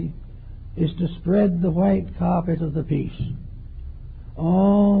way is to spread the white carpet of the peace.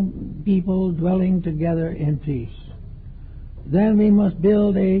 All people dwelling together in peace. Then we must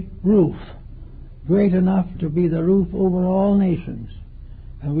build a roof great enough to be the roof over all nations.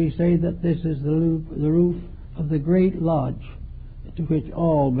 And we say that this is the roof of the great lodge to which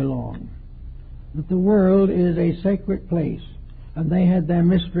all belong. That the world is a sacred place, and they had their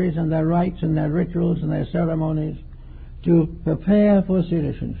mysteries and their rites and their rituals and their ceremonies to prepare for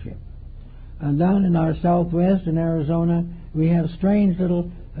citizenship. And down in our southwest in Arizona, we have strange little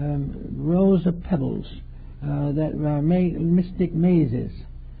rows of pebbles that are mystic mazes,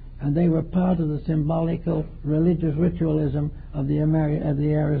 and they were part of the symbolical religious ritualism of the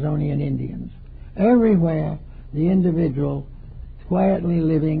Arizonian Indians. Everywhere, the individual quietly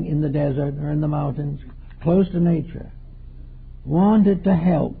living in the desert or in the mountains, close to nature, wanted to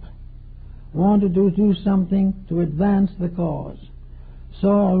help, wanted to do something to advance the cause,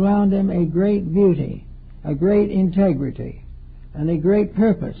 saw around him a great beauty, a great integrity, and a great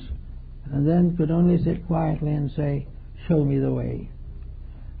purpose, and then could only sit quietly and say, "Show me the way."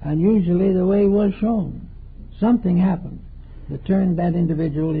 And usually the way was shown. Something happened that turned that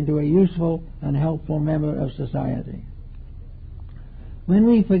individual into a useful and helpful member of society. When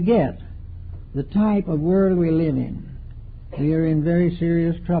we forget the type of world we live in, we are in very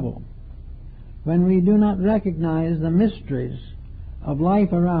serious trouble. When we do not recognize the mysteries of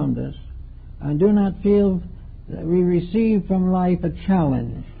life around us and do not feel that we receive from life a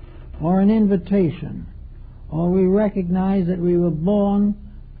challenge or an invitation, or we recognize that we were born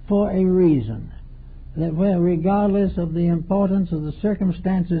for a reason, that regardless of the importance of the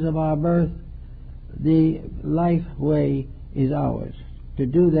circumstances of our birth, the life way is ours, to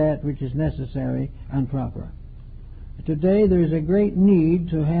do that which is necessary and proper. Today there is a great need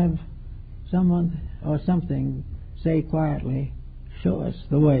to have someone or something say quietly, "Show us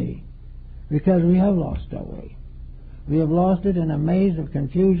the way," because we have lost our way. We have lost it in a maze of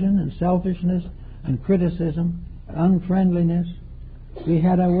confusion and selfishness and criticism, unfriendliness. We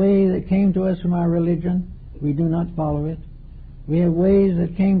had a way that came to us from our religion. We do not follow it. We have ways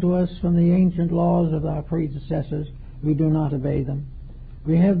that came to us from the ancient laws of our predecessors. We do not obey them.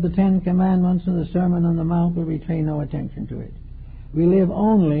 We have the 10 Commandments and the Sermon on the Mount, but we pay no attention to it. We live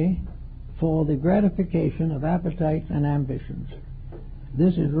only for the gratification of appetites and ambitions.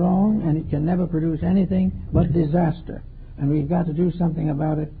 This is wrong, and it can never produce anything but disaster. And we've got to do something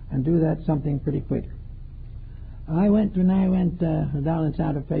about it, and do that something pretty quick. I went down in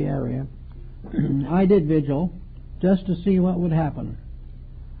Santa Fe area. I did vigil just to see what would happen.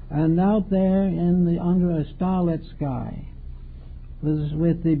 And out there under a starlit sky,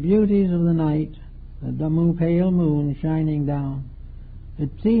 with the beauties of the night, the pale moon shining down, it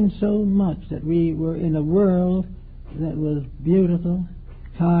seemed so much that we were in a world that was beautiful,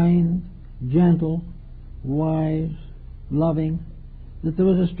 kind, gentle, wise, loving, that there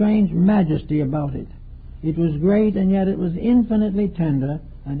was a strange majesty about it. It was great, and yet it was infinitely tender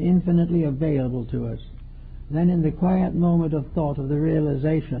and infinitely available to us. Then in the quiet moment of thought of the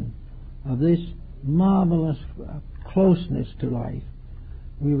realization of this marvelous closeness to life,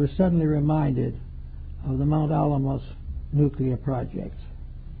 we were suddenly reminded of the Mount Alamos nuclear project,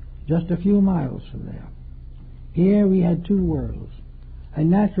 just a few miles from there. Here we had two worlds, a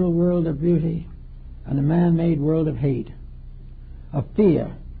natural world of beauty and a man-made world of hate, of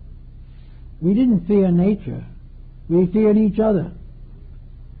fear. We didn't fear nature, we feared each other.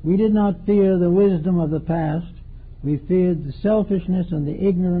 We did not fear the wisdom of the past, we feared the selfishness and the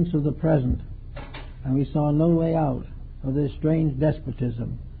ignorance of the present, and we saw no way out of this strange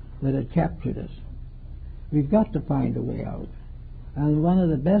despotism that had captured us. We've got to find a way out, and one of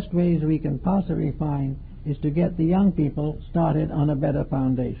the best ways we can possibly find is to get the young people started on a better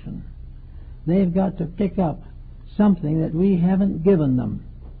foundation. They've got to pick up something that we haven't given them.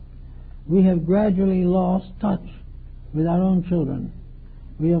 We have gradually lost touch with our own children.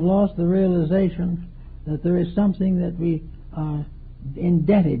 We have lost the realization that there is something that we are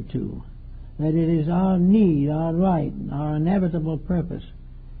indebted to, that it is our need, our right, our inevitable purpose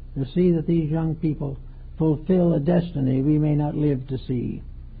to see that these young people fulfill a destiny we may not live to see.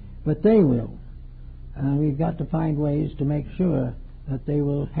 But they will, and we've got to find ways to make sure that they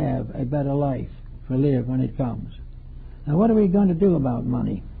will have a better life to live when it comes. Now, what are we going to do about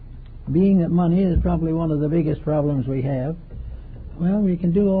money? Being that money is probably one of the biggest problems we have, well, we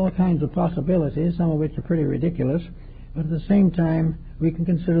can do all kinds of possibilities, some of which are pretty ridiculous, but at the same time, we can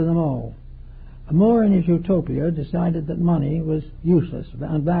consider them all. More in his Utopia decided that money was useless,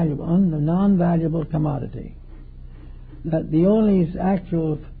 unvaluable, a non-valuable commodity. That the only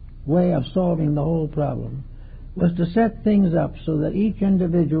actual way of solving the whole problem was to set things up so that each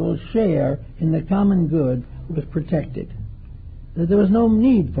individual's share in the common good was protected. That there was no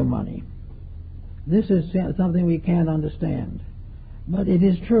need for money. This is something we can't understand. But it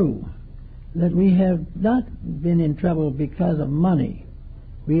is true that we have not been in trouble because of money.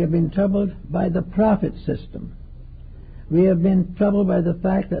 We have been troubled by the profit system. We have been troubled by the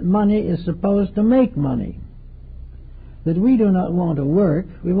fact that money is supposed to make money. That we do not want to work,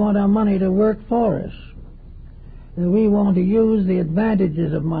 we want our money to work for us. That we want to use the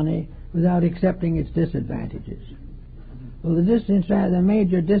advantages of money without accepting its disadvantages. Well, the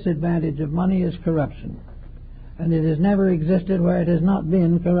major disadvantage of money is corruption, and it has never existed where it has not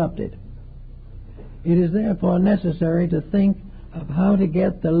been corrupted. It is therefore necessary to think of how to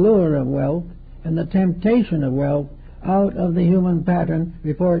get the lure of wealth and the temptation of wealth out of the human pattern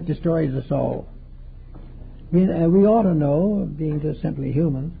before it destroys us all. We ought to know, being just simply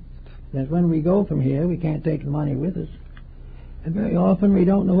human, that when we go from here we can't take the money with us. And very often we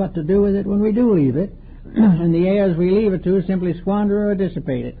don't know what to do with it when we do leave it, and the heirs we leave it to simply squander or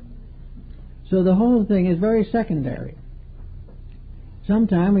dissipate it. So the whole thing is very secondary.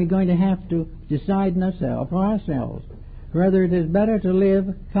 Sometime we're going to have to decide for ourselves whether it is better to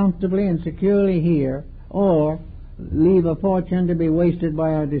live comfortably and securely here or leave a fortune to be wasted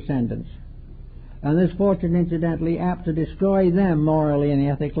by our descendants. And this fortune, incidentally, apt to destroy them morally and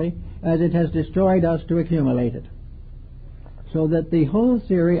ethically as it has destroyed us to accumulate it. So that the whole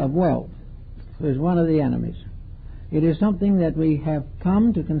theory of wealth is one of the enemies. It is something that we have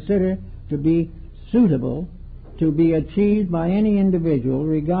come to consider to be suitable to be achieved by any individual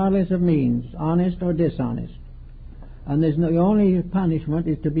regardless of means, honest or dishonest. And the only punishment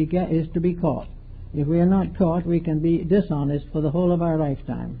is to be caught. If we are not caught, we can be dishonest for the whole of our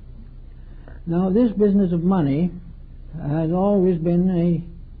lifetime. Now, this business of money has always been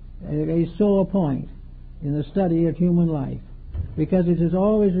a sore point in the study of human life, because it has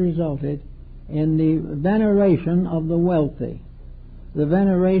always resulted in the veneration of the wealthy, the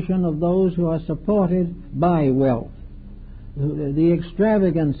veneration of those who are supported by wealth. The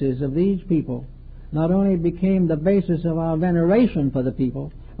extravagances of these people not only became the basis of our veneration for the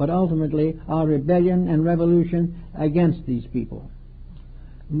people, but ultimately our rebellion and revolution against these people.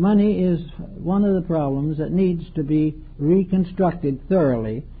 Money is one of the problems that needs to be reconstructed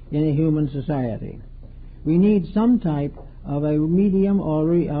thoroughly in a human society. We need some type of a medium or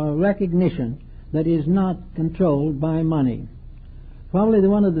recognition that is not controlled by money. Probably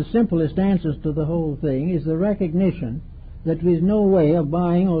one of the simplest answers to the whole thing is the recognition that there is no way of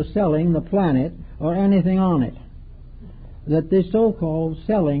buying or selling the planet or anything on it. That this so-called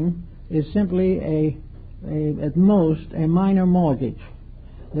selling is simply at most a minor mortgage.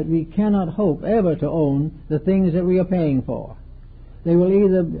 That we cannot hope ever to own the things that we are paying for. They will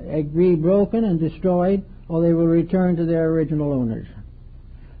either be broken and destroyed, or they will return to their original owners.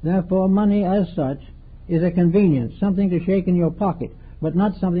 Therefore, money as such is a convenience, something to shake in your pocket, but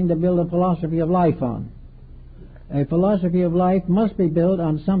not something to build a philosophy of life on. A philosophy of life must be built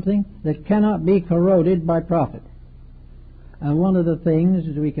on something that cannot be corroded by profit. And one of the things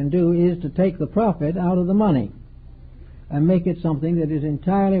that we can do is to take the profit out of the money and make it something that is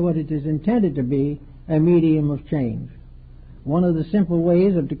entirely what it is intended to be, a medium of change. One of the simple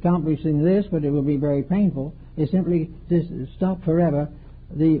ways of accomplishing this, but it will be very painful, is simply to stop forever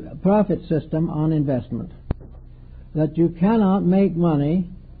the profit system on investment. That you cannot make money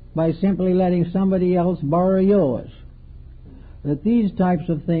by simply letting somebody else borrow yours. That these types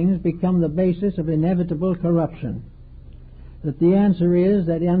of things become the basis of inevitable corruption. That the answer is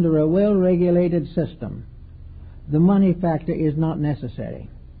that under a well-regulated system, the money factor is not necessary.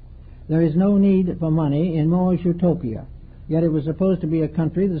 There is no need for money in Moorish utopia, yet it was supposed to be a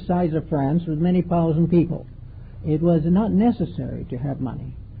country the size of France with many thousand people. It was not necessary to have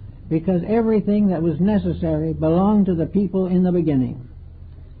money, because everything that was necessary belonged to the people in the beginning.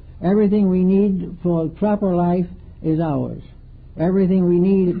 Everything we need for proper life is ours. Everything we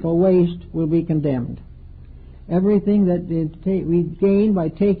need for waste will be condemned. Everything that we gain by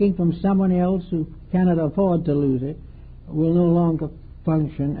taking from someone else who cannot afford to lose it will no longer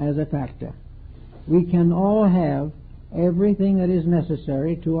function as a factor. We can all have everything that is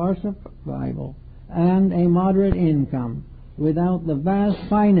necessary to our survival and a moderate income without the vast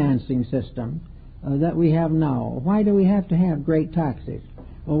financing system that we have now. Why do we have to have great taxes?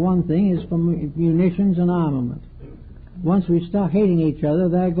 Well, one thing is for munitions and armament. Once we start hating each other,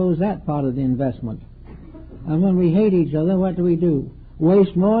 there goes that part of the investment. And when we hate each other, what do?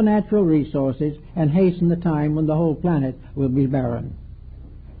 Waste more natural resources and hasten the time when the whole planet will be barren.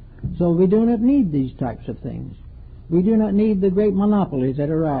 So we do not need these types of things. We do not need the great monopolies that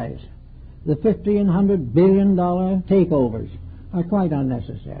arise. The $50 and $100 billion takeovers are quite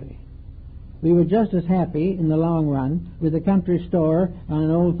unnecessary. We were just as happy in the long run with a country store and an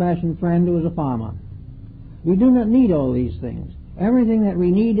old-fashioned friend who was a farmer. We do not need all these things. Everything that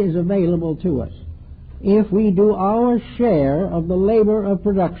we need is available to us if we do our share of the labor of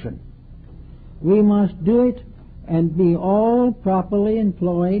production. We must do it and be all properly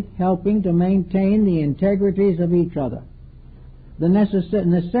employed, helping to maintain the integrities of each other, the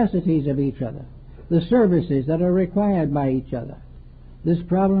necessities of each other, the services that are required by each other. This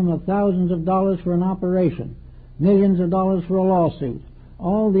problem of thousands of dollars for an operation, millions of dollars for a lawsuit,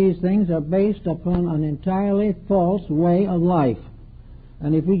 all these things are based upon an entirely false way of life.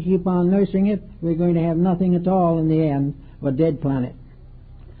 And if we keep on nursing it, we're going to have nothing at all in the end but a dead planet.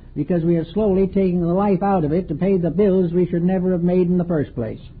 Because we are slowly taking the life out of it to pay the bills we should never have made in the first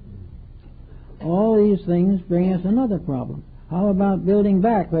place. All these things bring us another problem. How about building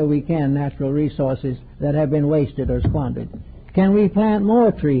back where we can natural resources that have been wasted or squandered? Can we plant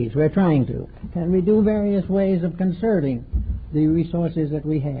more trees? We're trying to. Can we do various ways of conserving the resources that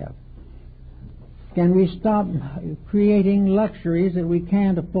we have? Can we stop creating luxuries that we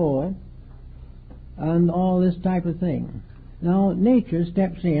can't afford and all this type of thing? Now, nature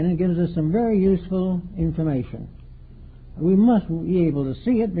steps in and gives us some very useful information. We must be able to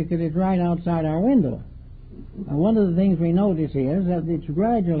see it because it's right outside our window. And one of the things we notice here is that it's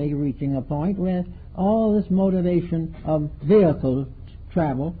gradually reaching a point where all this motivation of vehicle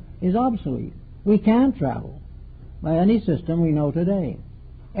travel is obsolete. We can't travel by any system we know today.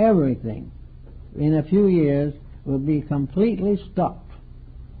 Everything in a few years will be completely stopped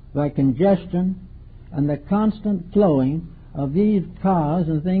by congestion and the constant flowing of these cars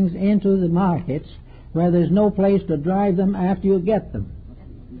and things into the markets where there's no place to drive them after you get them.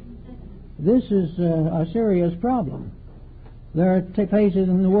 This is a serious problem. There are places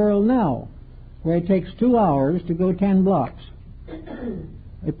in the world now where it takes 2 hours to go 10 blocks.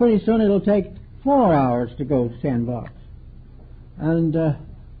 Pretty soon it'll take 4 hours to go 10 blocks. And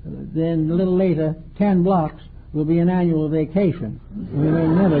then a little later, 10 blocks will be an annual vacation. We may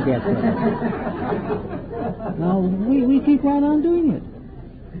never get there. Now, we keep right on doing it.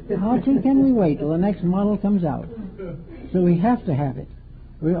 How can we wait till the next model comes out? So we have to have it.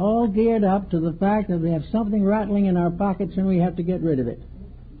 We're all geared up to the fact that we have something rattling in our pockets and we have to get rid of it.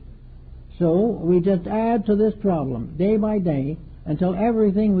 So we just add to this problem day by day until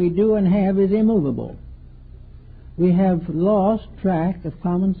everything we do and have is immovable. We have lost track of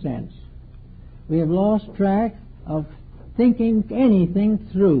common sense. We have lost track of thinking anything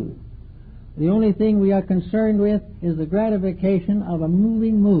through. The only thing we are concerned with is the gratification of a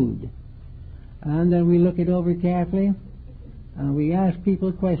moving mood. And then we look it over carefully, and we ask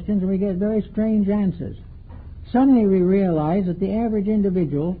people questions, and we get very strange answers. Suddenly we realize that the average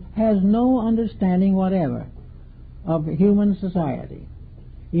individual has no understanding whatever of human society.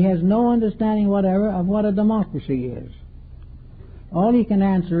 He has no understanding whatever of what a democracy is. All he can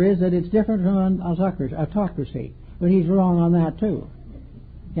answer is that it's different from an autocracy. But he's wrong on that too.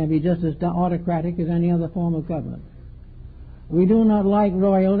 It can be just as autocratic as any other form of government. We do not like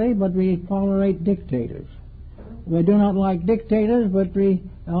royalty, but we tolerate dictators. We do not like dictators, but we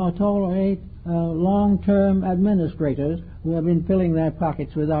tolerate long-term administrators who have been filling their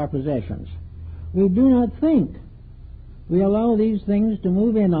pockets with our possessions. We do not think. We allow these things to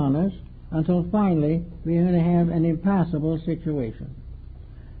move in on us until finally we are going to have an impassable situation.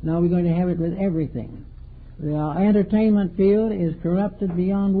 Now we're going to have it with everything. The entertainment field is corrupted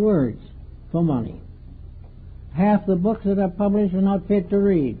beyond words for money. Half the books that are published are not fit to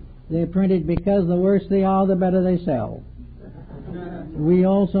read. They're printed because the worse they are, the better they sell. We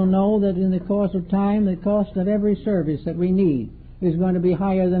also know that in the course of time, the cost of every service that we need is going to be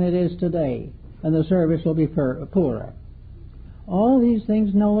higher than it is today, and the service will be poorer. All these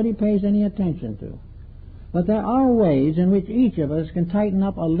things nobody pays any attention to. But there are ways in which each of us can tighten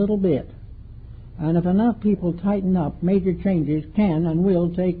up a little bit. And if enough people tighten up, major changes can and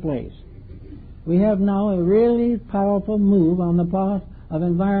will take place. We have now a really powerful move on the part of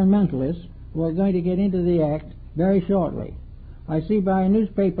environmentalists who are going to get into the act very shortly. I see by a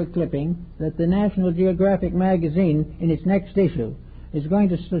newspaper clipping that the National Geographic magazine in its next issue is going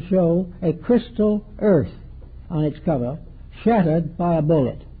to show a crystal earth on its cover, shattered by a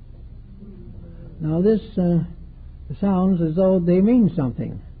bullet. Now this sounds as though they mean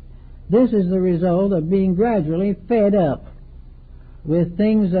something. This is the result of being gradually fed up with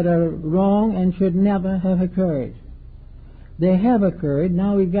things that are wrong and should never have occurred. They have occurred.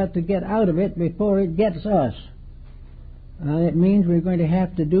 Now we've got to get out of it before it gets us. It means we're going to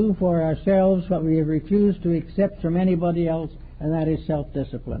have to do for ourselves what we have refused to accept from anybody else, and that is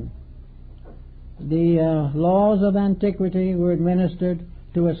self-discipline. The laws of antiquity were administered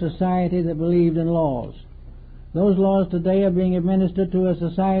to a society that believed in laws. Those laws today are being administered to a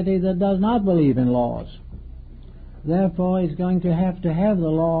society that does not believe in laws. Therefore, it's going to have the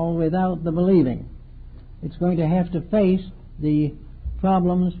law without the believing. It's going to have to face the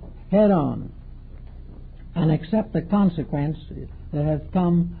problems head on and accept the consequences that have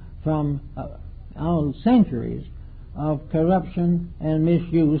come from centuries of corruption and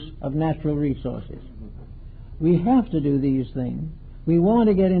misuse of natural resources. We have to do these things. We want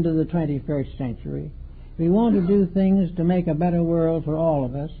to get into the 21st century. We want to do things to make a better world for all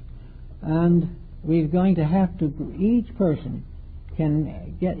of us, and we're going to have to, each person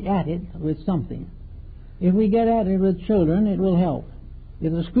can get at it with something. If we get at it with children, it will help.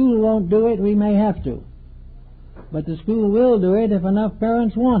 If the school won't do it, we may have to. But the school will do it if enough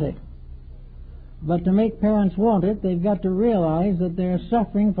parents want it. But to make parents want it, they've got to realize that they're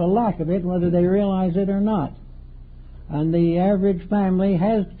suffering for lack of it, whether they realize it or not. And the average family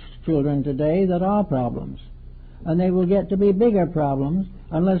has children today that are problems. And they will get to be bigger problems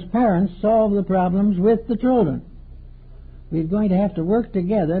unless parents solve the problems with the children. We're going to have to work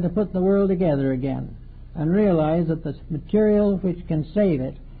together to put the world together again and realize that the material which can save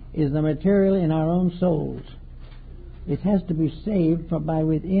it is the material in our own souls. It has to be saved by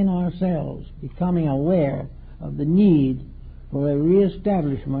within ourselves, becoming aware of the need for a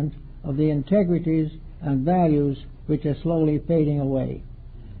reestablishment of the integrities and values which are slowly fading away.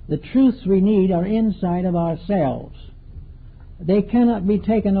 The truths we need are inside of ourselves. They cannot be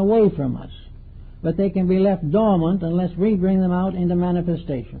taken away from us, but they can be left dormant unless we bring them out into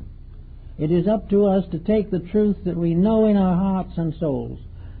manifestation. It is up to us to take the truth that we know in our hearts and souls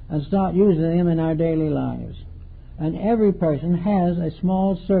and start using them in our daily lives. And every person has a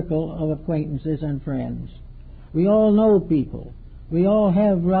small circle of acquaintances and friends. We all know people. We all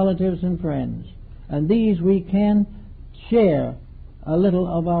have relatives and friends. And these we can share a little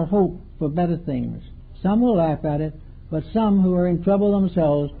of our hope for better things. Some will laugh at it, but some who are in trouble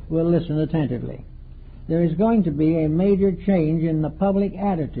themselves will listen attentively. There is going to be a major change in the public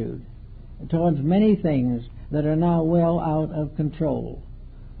attitude towards many things that are now well out of control.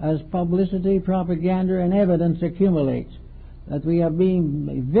 As publicity, propaganda, and evidence accumulates that we are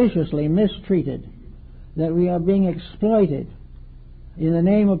being viciously mistreated, that we are being exploited in the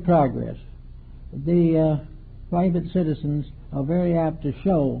name of progress, the private citizens are very apt to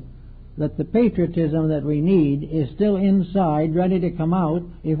show that the patriotism that we need is still inside, ready to come out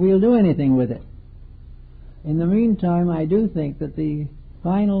if we'll do anything with it. In the meantime, I do think that the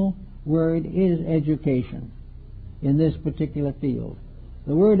final word is education in this particular field.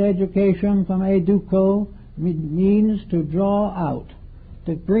 The word education from educo means to draw out,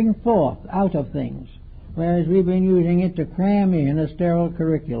 to bring forth out of things, whereas we've been using it to cram in a sterile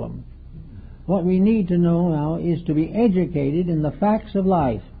curriculum. What we need to know now is to be educated in the facts of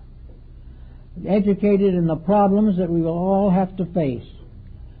life, educated in the problems that we will all have to face,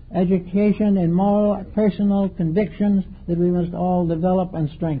 education in moral, personal convictions that we must all develop and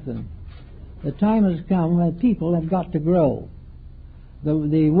strengthen. The time has come when people have got to grow.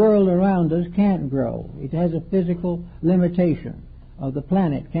 The world around us can't grow. It has a physical limitation. The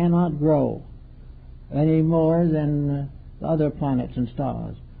planet cannot grow any more than the other planets and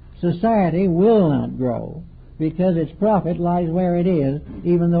stars. Society will not grow because its profit lies where it is,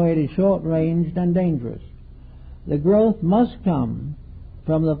 even though it is short-ranged and dangerous. The growth must come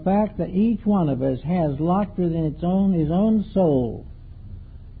from the fact that each one of us has locked within his own soul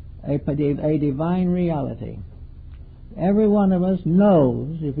a divine reality. Every one of us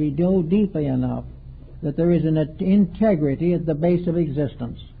knows, if we go deeply enough, that there is an integrity at the base of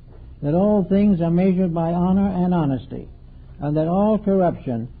existence, that all things are measured by honor and honesty, and that all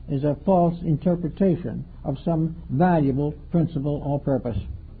corruption is a false interpretation of some valuable principle or purpose.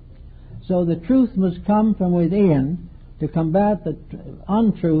 So the truth must come from within to combat the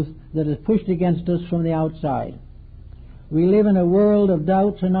untruth that is pushed against us from the outside. We live in a world of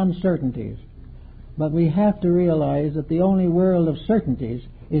doubts and uncertainties, but we have to realize that the only world of certainties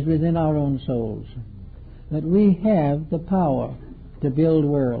is within our own souls, that we have the power to build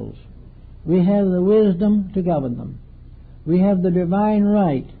worlds. We have the wisdom to govern them. We have the divine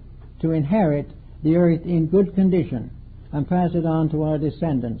right to inherit the earth in good condition and pass it on to our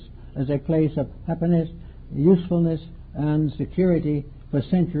descendants as a place of happiness, usefulness, and security for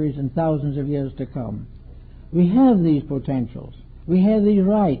centuries and thousands of years to come. We have these potentials. We have these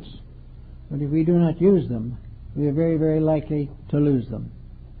rights. But if we do not use them, we are very, very likely to lose them.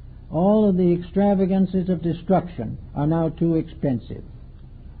 All of the extravagances of destruction are now too expensive.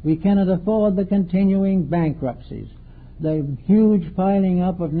 We cannot afford the continuing bankruptcies, the huge piling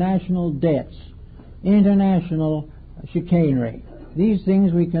up of national debts, international chicanery. These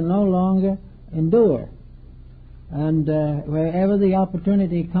things we can no longer endure. And wherever the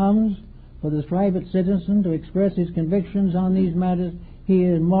opportunity comes for the private citizen to express his convictions on these matters, he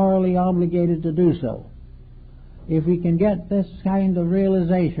is morally obligated to do so. If we can get this kind of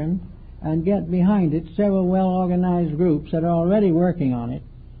realization and get behind it several well-organized groups that are already working on it,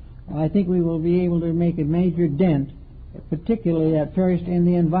 I think we will be able to make a major dent, particularly at first in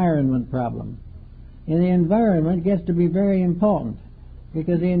the environment problem. In the environment, it gets to be very important,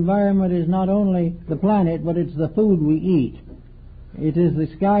 because the environment is not only the planet, but it's the food we eat. It is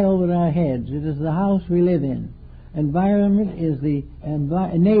the sky over our heads. It is the house we live in. Environment is the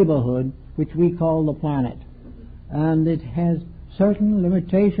neighborhood which we call the planet. And it has certain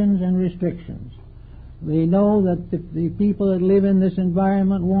limitations and restrictions. We know that the people that live in this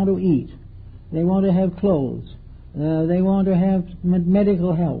environment want to eat. They want to have clothes. They want to have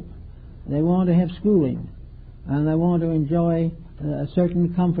medical help. They want to have schooling. And they want to enjoy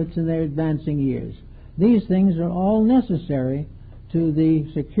certain comforts in their advancing years. These things are all necessary to the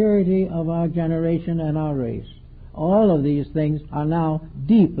security of our generation and our race. All of these things are now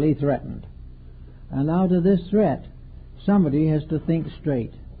deeply threatened. And out of this threat, somebody has to think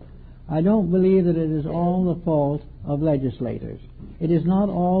straight. I don't believe that it is all the fault of legislators. It is not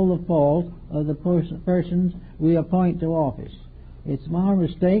all the fault of the persons we appoint to office. It's our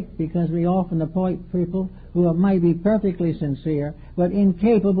mistake because we often appoint people who might be perfectly sincere but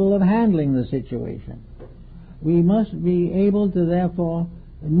incapable of handling the situation. We must be able to therefore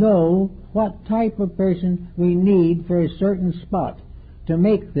know what type of person we need for a certain spot to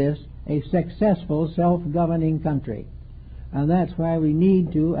make this a successful self-governing country. And that's why we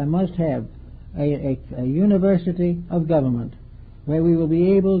need to and must have a university of government where we will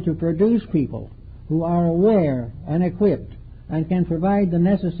be able to produce people who are aware and equipped and can provide the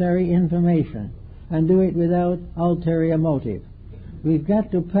necessary information and do it without ulterior motive. We've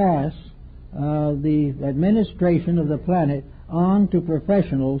got to pass the administration of the planet on to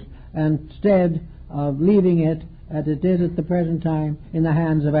professionals instead of leaving it as it is at the present time in the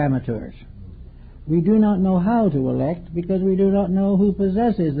hands of amateurs. We do not know how to elect because we do not know who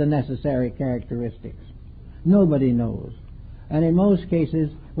possesses the necessary characteristics. Nobody knows. And in most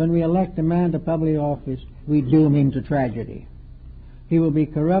cases, when we elect a man to public office, we doom him to tragedy. He will be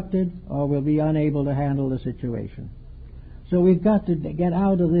corrupted or will be unable to handle the situation. So we've got to get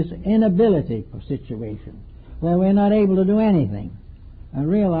out of this inability situation where we're not able to do anything and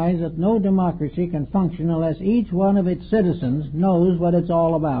realize that no democracy can function unless each one of its citizens knows what it's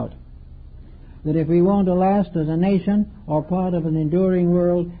all about. That if we want to last as a nation or part of an enduring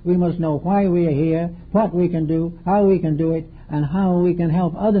world, we must know why we are here, what we can do, how we can do it, and how we can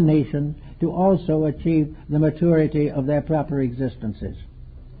help other nations to also achieve the maturity of their proper existences.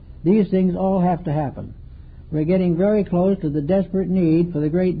 These things all have to happen. We're getting very close to the desperate need for the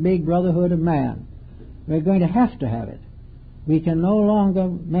great big brotherhood of man. We're going to have it. We can no longer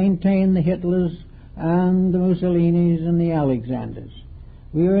maintain the Hitlers and the Mussolinis and the Alexanders.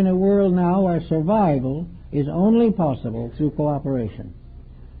 We are in a world now where survival is only possible through cooperation.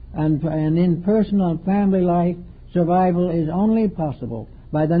 And in personal and family life, survival is only possible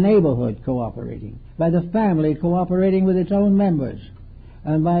by the neighborhood cooperating, by the family cooperating with its own members,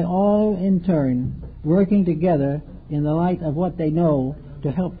 and by all in turn working together in the light of what they know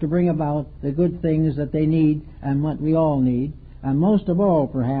to help to bring about the good things that they need and what we all need, and most of all,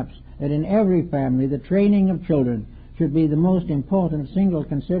 perhaps, that in every family the training of children should be the most important single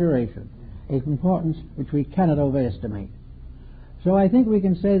consideration, an importance which we cannot overestimate. So I think we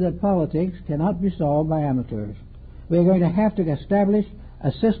can say that politics cannot be solved by amateurs. We are going to have to establish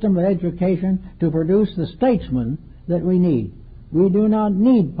a system of education to produce the statesmen that we need. We do not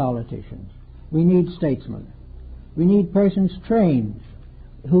need politicians. We need statesmen. We need persons trained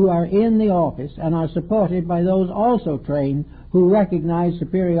who are in the office and are supported by those also trained who recognize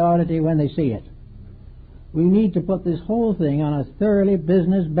superiority when they see it. We need to put this whole thing on a thoroughly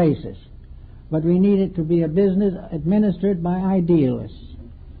business basis, but we need it to be a business administered by idealists.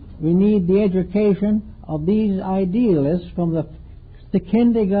 We need the education of these idealists from the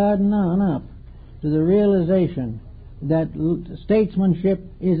kindergarten on up to the realization that statesmanship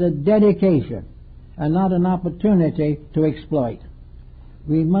is a dedication and not an opportunity to exploit.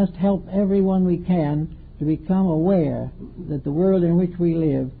 We must help everyone we can to become aware that the world in which we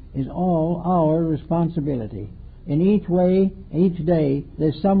live is all our responsibility. In each way, each day,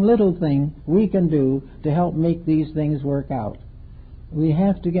 there's some little thing we can do to help make these things work out. We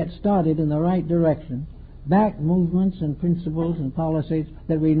have to get started in the right direction, back movements and principles and policies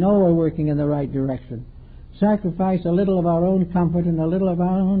that we know are working in the right direction, sacrifice a little of our own comfort and a little of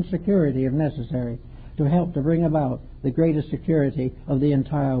our own security if necessary to help to bring about the greatest security of the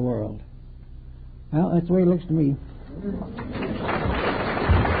entire world. Well, that's the way it looks to me.